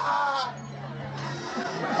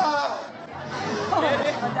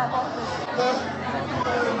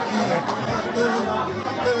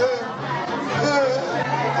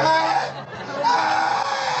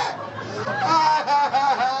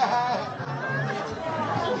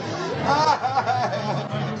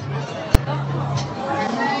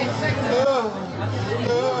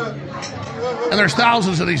 And there's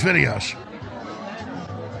thousands of these videos.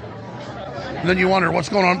 And then you wonder what's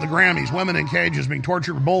going on at the Grammys. Women in cages being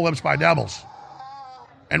tortured with bullwhips by devils.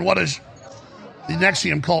 And what does the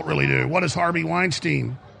NXIVM cult really do? What does Harvey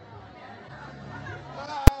Weinstein?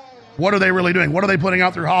 What are they really doing? What are they putting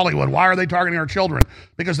out through Hollywood? Why are they targeting our children?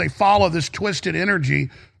 Because they follow this twisted energy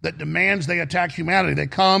that demands they attack humanity. They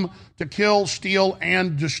come to kill, steal,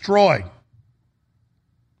 and destroy.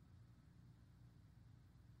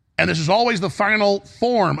 And this is always the final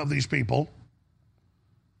form of these people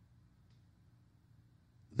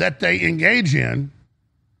that they engage in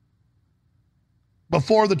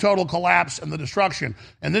before the total collapse and the destruction.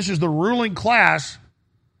 And this is the ruling class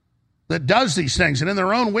that does these things. And in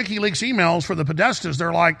their own WikiLeaks emails for the Podestas,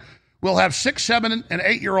 they're like, we'll have 6, 7, and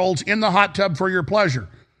 8-year-olds in the hot tub for your pleasure.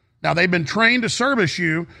 Now, they've been trained to service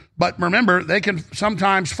you, but remember, they can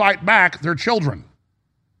sometimes fight back their children.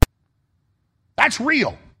 That's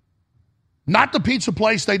real. Not the pizza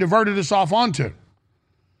place they diverted us off onto.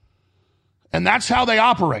 And that's how they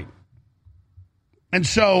operate. And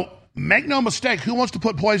so, make no mistake, who wants to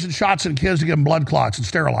put poison shots in kids to give them blood clots and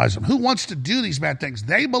sterilize them? Who wants to do these bad things?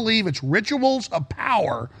 They believe it's rituals of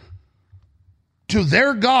power to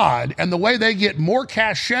their God, and the way they get more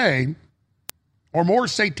cachet or more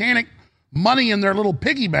satanic money in their little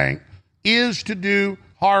piggy bank is to do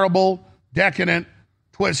horrible, decadent,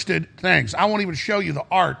 twisted things. I won't even show you the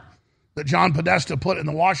art that John Podesta put in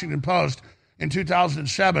the Washington Post in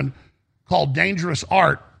 2007 called Dangerous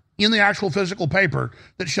Art in the actual physical paper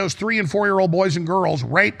that shows 3- and 4-year-old boys and girls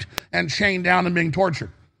raped and chained down and being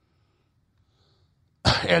tortured.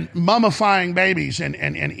 And mummifying babies and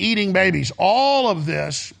eating babies. All of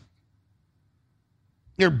this,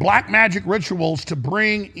 they're black magic rituals to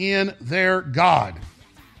bring in their God.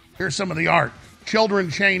 Here's some of the art. Children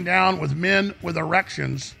chained down with men with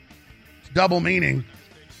erections. It's double meaning.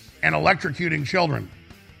 And electrocuting children.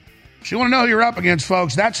 So you want to know who you're up against,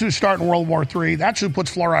 folks. That's who's starting World War III. That's who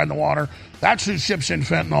puts fluoride in the water. That's who ships in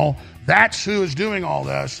fentanyl. That's who is doing all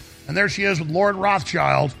this. And there she is with Lord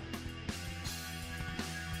Rothschild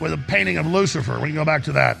with a painting of Lucifer. We can go back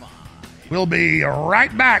to that. We'll be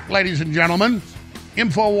right back, ladies and gentlemen.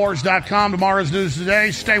 Infowars.com, tomorrow's news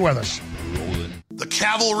today. Stay with us. The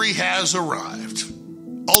cavalry has arrived.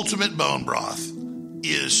 Ultimate Bone Broth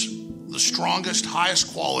is the strongest,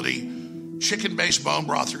 highest quality chicken-based bone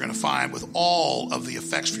broth you're going to find, with all of the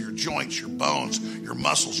effects for your joints, your bones, your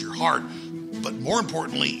muscles, your heart, but more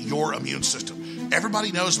importantly, your immune system.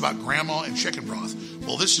 Everybody knows about grandma and chicken broth.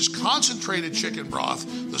 Well, this is concentrated chicken broth,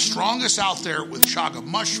 the strongest out there, with chaga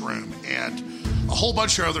mushroom and a whole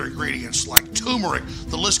bunch of other ingredients like turmeric.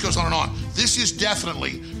 The list goes on and on. This is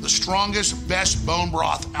definitely the strongest, best bone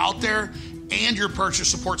broth out there, and your purchase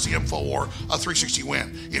supports the InfoWar 360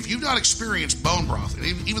 win. If you've not experienced bone broth, and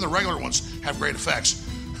even the regular ones have great effects,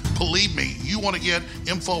 believe me, you want to get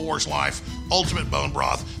InfoWars Life Ultimate Bone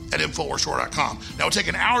Broth at InfoWarsStore.com. Now, it'll take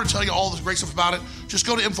an hour to tell you all the great stuff about it. Just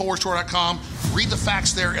go to InfoWarsStore.com, read the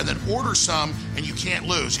facts there, and then order some, and you can't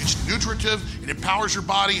lose. It's nutritive, it empowers your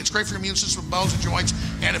body, it's great for your immune system, bones and joints,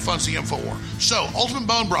 and it funds the InfoWar. So, Ultimate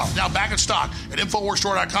Bone Broth, now back in stock at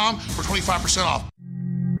InfoWarsStore.com for 25% off.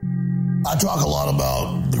 I talk a lot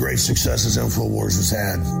about the great successes InfoWars has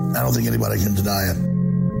had. I don't think anybody can deny it.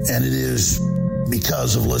 And it is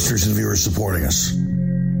because of listeners and viewers supporting us.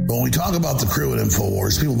 But when we talk about the crew at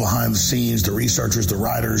InfoWars, people behind the scenes, the researchers, the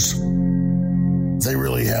writers, they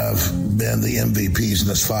really have been the MVPs in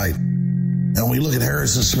this fight. And when we look at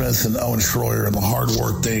Harrison Smith and Owen Schroyer and the hard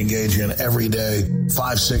work they engage in every day,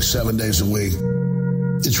 5, 6, 7 days a week,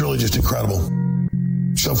 it's really just incredible.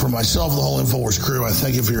 So for myself and the whole InfoWars crew, I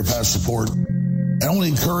thank you for your past support. And I want to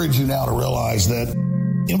encourage you now to realize that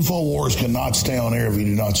InfoWars cannot stay on air if you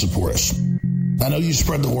do not support us. I know you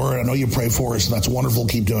spread the word. I know you pray for us, and that's wonderful.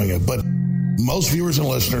 Keep doing it. But Most viewers and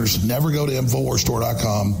listeners never go to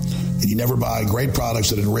InfoWarsStore.com, and you never buy great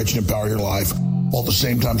products that enrich and empower your life while at the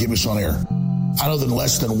same time keeping us on air. I know that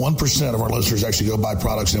less than 1% of our listeners actually go buy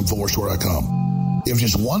products at InfoWarsStore.com. If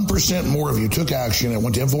just 1% more of you took action and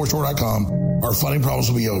went to InfoWarsStore.com, our funding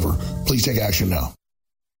problems will be over. Please take action now.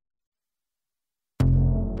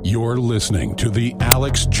 You're listening to The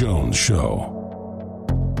Alex Jones Show.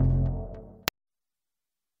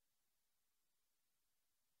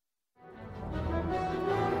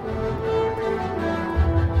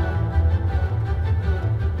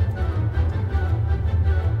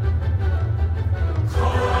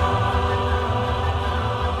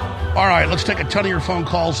 All right, let's take a ton of your phone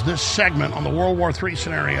calls this segment on the World War III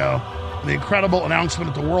scenario, the incredible announcement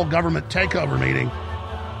at the World Government Takeover meeting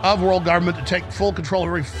of world government to take full control of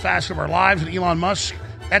every facet of our lives, and Elon Musk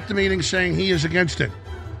at the meeting saying he is against it.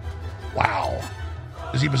 Wow.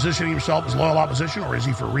 Is he positioning himself as loyal opposition, or is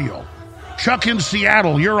he for real? Chuck in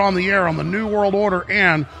Seattle, you're on the air on the New World Order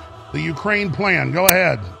and the Ukraine plan. Go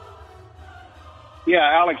ahead. Yeah,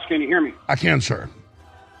 Alex, can you hear me? I can, sir.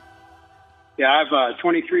 Yeah, I've a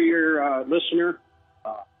 23-year listener,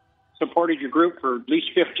 supported your group for at least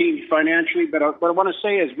 15 financially. But what I want to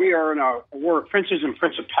say is we are in a war of princes and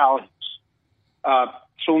principalities.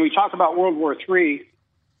 So when we talk about World War III,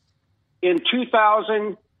 in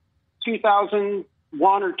 2000,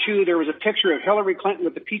 2001 or 2, there was a picture of Hillary Clinton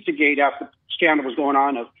with the Pizzagate after the scandal was going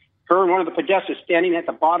on, of her and one of the Podestas standing at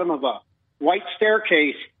the bottom of a white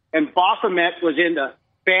staircase, and Baphomet was in the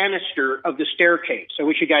banister of the staircase. I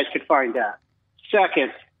wish you guys could find that.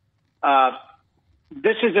 Second,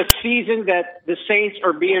 this is a season that the saints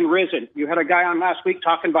are being risen. You had a guy on last week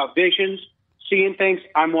talking about visions, seeing things.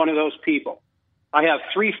 I'm one of those people. I have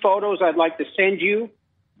 3 photos I'd like to send you.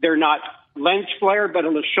 They're not lens flare, but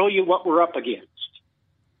it'll show you what we're up against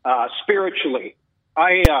spiritually.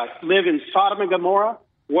 I live in Sodom and Gomorrah,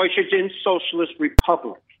 Washington Socialist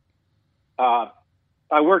Republic. I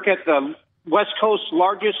work at the West Coast's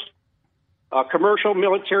largest commercial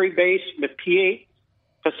military base, the P-8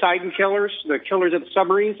 Poseidon killers, the killers of the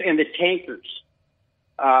submarines, and the tankers.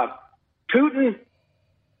 Putin,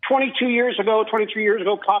 23 years ago,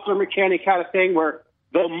 Popular Mechanic had a thing where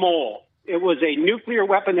the mole, it was a nuclear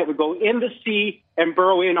weapon that would go in the sea and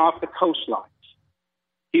burrow in off the coastlines.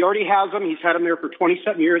 He already has them. He's had them there for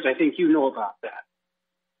 27 years. I think you know about that.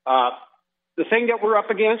 The thing that we're up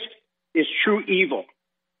against is true evil.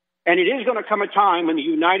 And it is going to come a time when the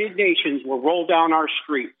United Nations will roll down our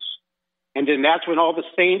streets. And then that's when all the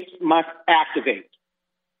saints must activate.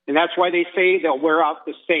 And that's why they say they'll wear out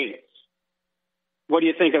the saints. What do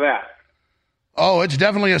you think of that? Oh, it's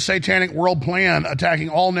definitely a satanic world plan attacking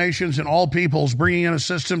all nations and all peoples, bringing in a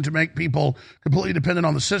system to make people completely dependent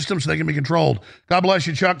on the system so they can be controlled. God bless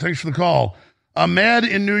you, Chuck. Thanks for the call. Ahmed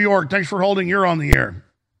in New York, thanks for holding. You're on the air.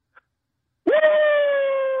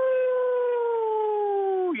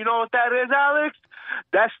 You know what that is, Alex?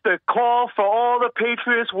 That's the call for all the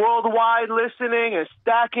Patriots worldwide listening and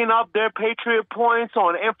stacking up their Patriot points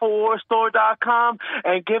on InfoWarsStore.com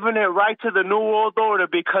and giving it right to the New World Order,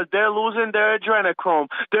 because they're losing their adrenochrome,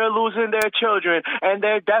 they're losing their children, and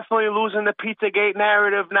they're definitely losing the Pizzagate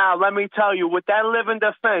narrative now. Let me tell you, with that Living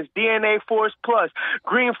Defense, DNA Force Plus,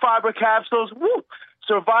 green fiber capsules, woo!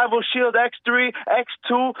 Survival Shield X3,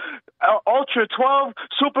 X2, Ultra 12,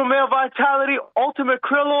 Super Male Vitality, Ultimate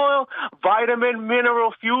Krill Oil, Vitamin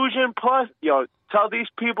Mineral Fusion Plus. Yo, tell these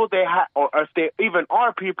people they have, or if they even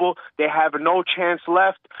are people, they have no chance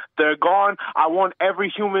left. They're gone. I want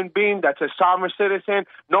every human being that's a sovereign citizen,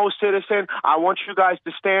 no citizen. I want you guys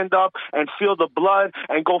to stand up and feel the blood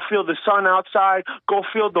and go feel the sun outside. Go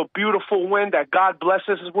feel the beautiful wind that God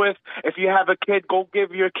blesses us with. If you have a kid, go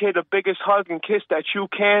give your kid the biggest hug and kiss that you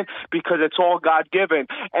can, because it's all God given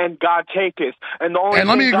and God taketh. And the only and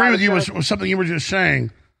let me agree God with you with something you were just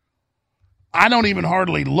saying. I don't even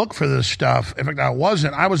hardly look for this stuff. In fact, I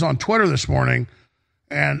was on Twitter this morning,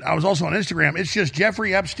 and I was also on Instagram. It's just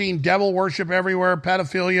Jeffrey Epstein, devil worship everywhere,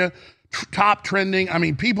 pedophilia, top trending. I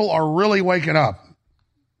mean, people are really waking up.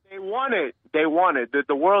 They want it. They want it.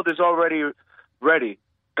 The world is already ready.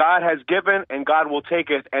 God has given, and God will take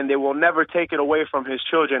it, and they will never take it away from his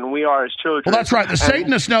children. We are his children. Well, that's right. The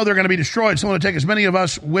Satanists know they're going to be destroyed, so they want to take as many of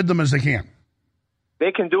us with them as they can.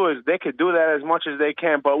 They can do it. They could do that as much as they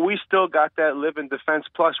can, but we still got that Living Defense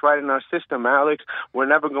Plus right in our system, Alex. We're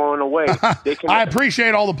never going away. I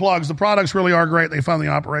appreciate all the plugs. The products really are great. They fund the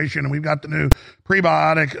operation, and we've got the new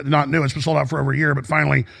prebiotic. Not new; it's been sold out for over a year, but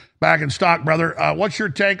finally back in stock, brother. What's your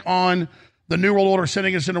take on the New World Order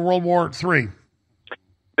sending us into World War III?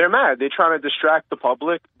 they're mad. They're trying to distract the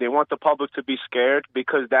public. They want the public to be scared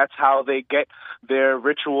because that's how they get their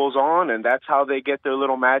rituals on, and that's how they get their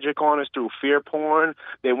little magic on, is through fear porn.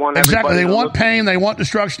 They want exactly. They want look- pain. They want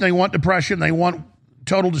destruction. They want depression. They want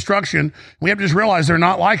total destruction. We have to just realize they're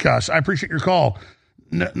not like us. I appreciate your call.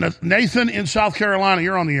 Nathan in South Carolina,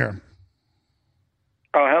 you're on the air.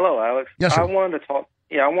 Oh, hello, Alex. Yes, sir. I wanted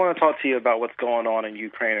to talk to you about what's going on in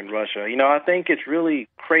Ukraine and Russia. You know, I think it's really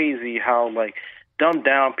crazy how, like, dumbed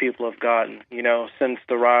down people have gotten, you know, since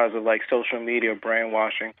the rise of, like, social media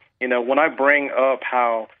brainwashing. You know, when I bring up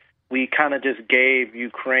how we kind of just gave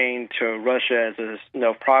Ukraine to Russia as a, you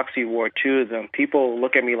know, proxy war to them, people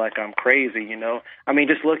look at me like I'm crazy, you know. I mean,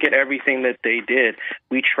 just look at everything that they did.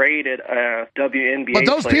 We traded a WNBA But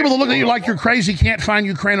those player people that look at you for- like you're crazy can't find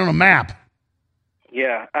Ukraine on a map.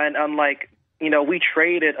 Yeah, and I'm like, you know, we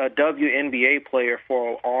traded a WNBA player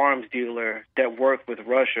for an arms dealer that worked with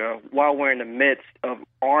Russia while we're in the midst of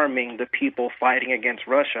arming the people fighting against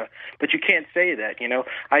Russia. But you can't say that, you know.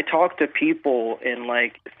 I talk to people in,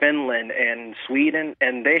 like, Finland and Sweden,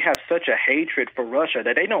 and they have such a hatred for Russia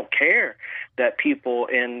that they don't care that people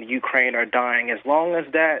in Ukraine are dying. As long as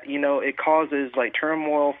that, you know, it causes, like,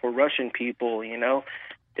 turmoil for Russian people, you know.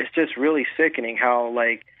 It's just really sickening how,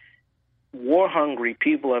 like, war-hungry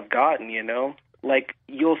people have gotten, you know? Like,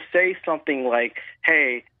 you'll say something like,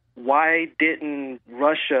 hey, why didn't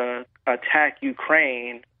Russia attack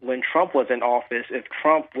Ukraine when Trump was in office if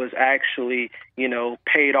Trump was actually, you know,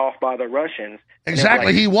 paid off by the Russians?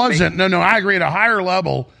 Exactly. Like, he wasn't. No, I agree. At a higher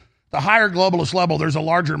level, the higher globalist level, there's a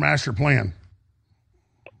larger master plan.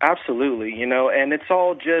 Absolutely, you know, and it's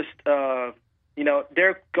all just, you know,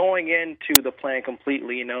 they're going into the plan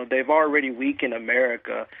completely. You know, they've already weakened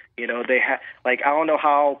America. You know, they have, like, I don't know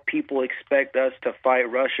how people expect us to fight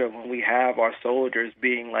Russia when we have our soldiers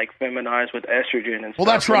being, like, feminized with estrogen and stuff. Well,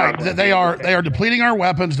 that's right. They are depleting our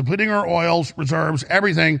weapons, depleting our oil reserves,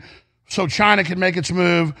 everything, so China can make its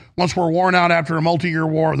move once we're worn out after a multi-year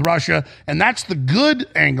war with Russia. And that's the good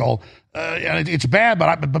angle. And it's bad,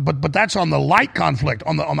 but that's on the light conflict.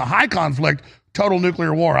 On the high conflict, total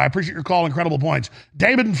nuclear war. I appreciate your call. Incredible points.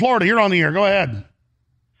 David in Florida, you're on the air. Go ahead.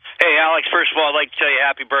 Hey, Alex, first of all, I'd like to tell you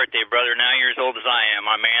happy birthday, brother. 9 years old as I am,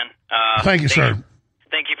 my man. Thank you, sir.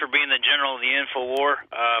 Thank you for being the general of the InfoWar.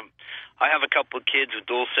 I have a couple of kids with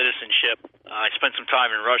dual citizenship. I spent some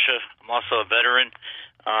time in Russia. I'm also a veteran,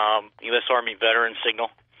 U.S. Army veteran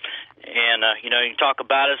signal. And, you know, you can talk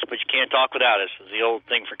about us, but you can't talk without us, is the old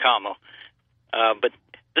thing for Kamo. But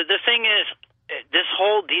the thing is, this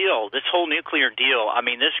whole deal, this whole nuclear deal, I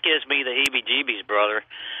mean, this gives me the heebie-jeebies, brother.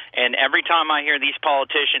 And every time I hear these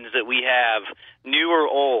politicians that we have, new or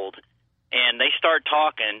old, and they start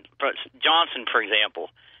talking, Johnson, for example,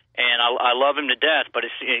 and I love him to death, but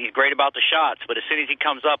he's great about the shots. But as soon as he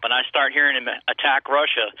comes up and I start hearing him attack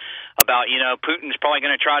Russia about, you know, Putin's probably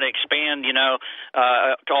going to try to expand, you know,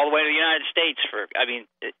 to all the way to the United States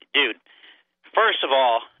dude, first of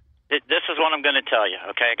all, this is what I'm going to tell you,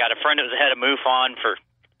 okay? I got a friend that was head of MUFON for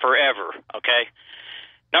forever, okay?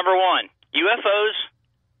 Number one, UFOs,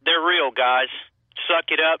 they're real, guys. Suck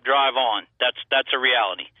it up, drive on. That's a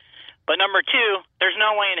reality. But number two, there's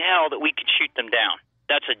no way in hell that we could shoot them down.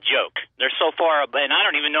 That's a joke. They're so far up, and I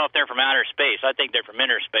don't even know if they're from outer space. I think they're from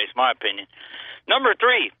inner space, my opinion. Number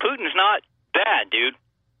three, Putin's not bad, dude.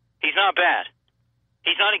 He's not bad.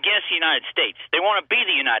 He's not against the United States. They want to be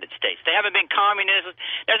the United States. They haven't been communism.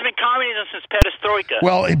 There's been communism since Perestroika.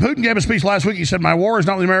 Well, Putin gave a speech last week. He said, my war is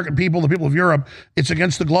not with the American people, the people of Europe. It's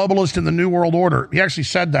against the globalists and the New World Order. He actually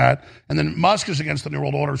said that. And then Musk is against the New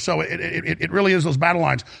World Order. So it really is those battle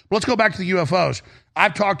lines. But let's go back to the UFOs.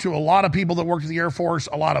 I've talked to a lot of people that work in the Air Force,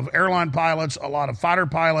 a lot of airline pilots, a lot of fighter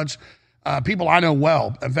pilots, people I know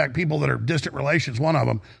well. In fact, people that are distant relations, one of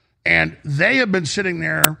them. And they have been sitting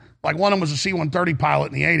there, like one of them was a C-130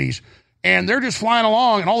 pilot in the 80s, and they're just flying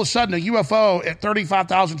along, and all of a sudden a UFO at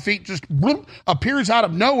 35,000 feet just whoop, appears out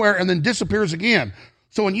of nowhere and then disappears again.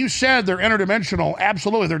 So when you said they're interdimensional,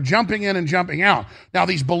 absolutely, they're jumping in and jumping out. Now,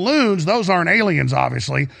 these balloons, those aren't aliens,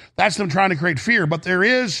 obviously. That's them trying to create fear, but there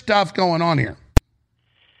is stuff going on here.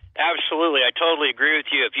 Absolutely. I totally agree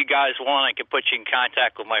with you. If you guys want, I could put you in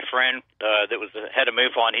contact with my friend that was the head of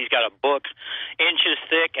MUFON. He's got a book inches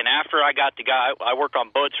thick, and after I got the guy, I work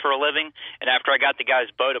on boats for a living, and after I got the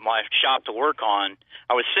guy's boat at my shop to work on,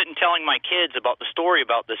 I was sitting telling my kids about the story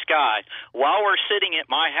about this guy. While we're sitting at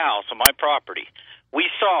my house on my property, we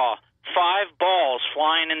saw 5 balls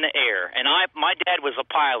flying in the air, and my dad was a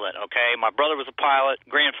pilot, okay? My brother was a pilot,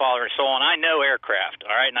 grandfather, and so on. I know aircraft,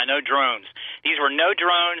 all right, and I know drones. These were no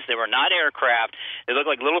drones. They were not aircraft. They looked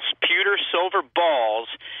like little pewter silver balls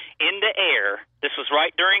in the air. This was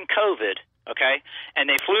right during COVID, okay? And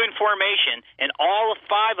they flew in formation, and all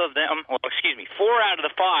 4 out of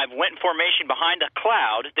the 5 went in formation behind a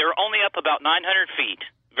cloud. They were only up about 900 feet,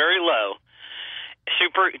 very low,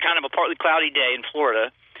 super kind of a partly cloudy day in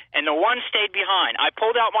Florida, and the one stayed behind. I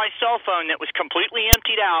pulled out my cell phone that was completely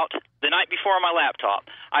emptied out the night before on my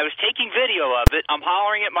laptop. I was taking video of it. I'm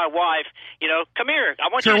hollering at my wife, come here.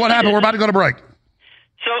 I want you to what see happened? this. We're about to go to break.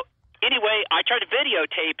 So anyway, I tried to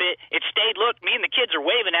videotape it. It stayed. Look, me and the kids are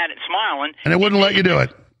waving at it and smiling. And it wouldn't let you do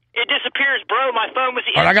it. It disappears, bro. My phone was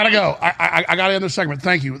empty. All right, I got to go. I got to end this segment.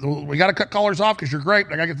 Thank you. We got to cut callers off because you're great,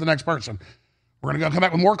 but I got to get to the next person. We're going to come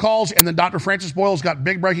back with more calls, and then Dr. Francis Boyle's got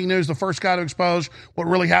big breaking news, the first guy to expose what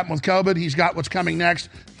really happened with COVID. He's got what's coming next.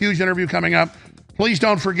 Huge interview coming up. Please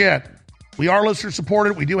don't forget, we are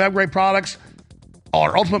listener-supported. We do have great products.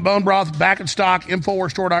 Our Ultimate Bone Broth back in stock,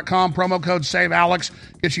 InfoWarsStore.com. Promo code SaveAlex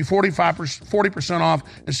gets you 40% off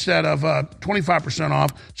instead of 25%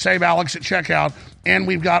 off. Save Alex at checkout. And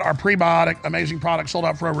we've got our prebiotic, amazing product sold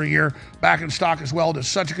out for over a year, back in stock as well. It does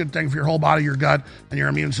such a good thing for your whole body, your gut, and your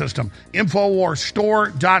immune system.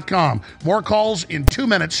 InfoWarsStore.com. More calls in 2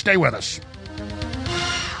 minutes. Stay with us.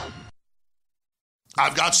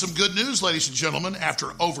 I've got some good news, ladies and gentlemen.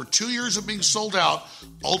 After over 2 years of being sold out,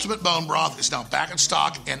 Ultimate Bone Broth is now back in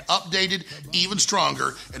stock and updated even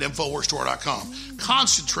stronger at InfoWarsStore.com.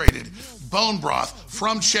 Concentrated bone broth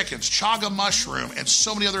from chickens, chaga mushroom, and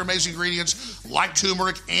so many other amazing ingredients like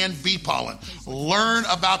turmeric and bee pollen. Learn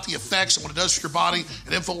about the effects and what it does for your body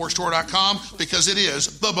at InfoWarsStore.com because it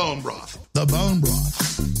is the bone broth. The bone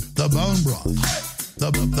broth. The bone broth.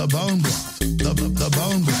 The bone broth. The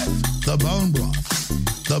bone broth. The bone broth.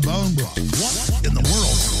 The bone broth. What in the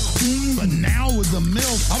world? But now with the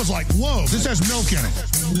milk, I was like, whoa, this has milk in it.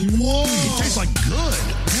 Whoa. It tastes like good.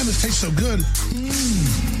 Man, this tastes so good.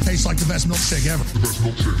 Tastes like the best milkshake ever. The best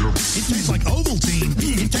milkshake ever. It tastes like Ovaltine.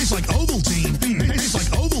 It tastes like Ovaltine. It tastes like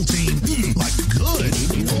Ovaltine. Like good.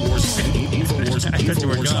 InfoWars. I thought you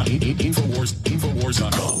were gone. InfoWars.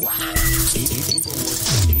 Go.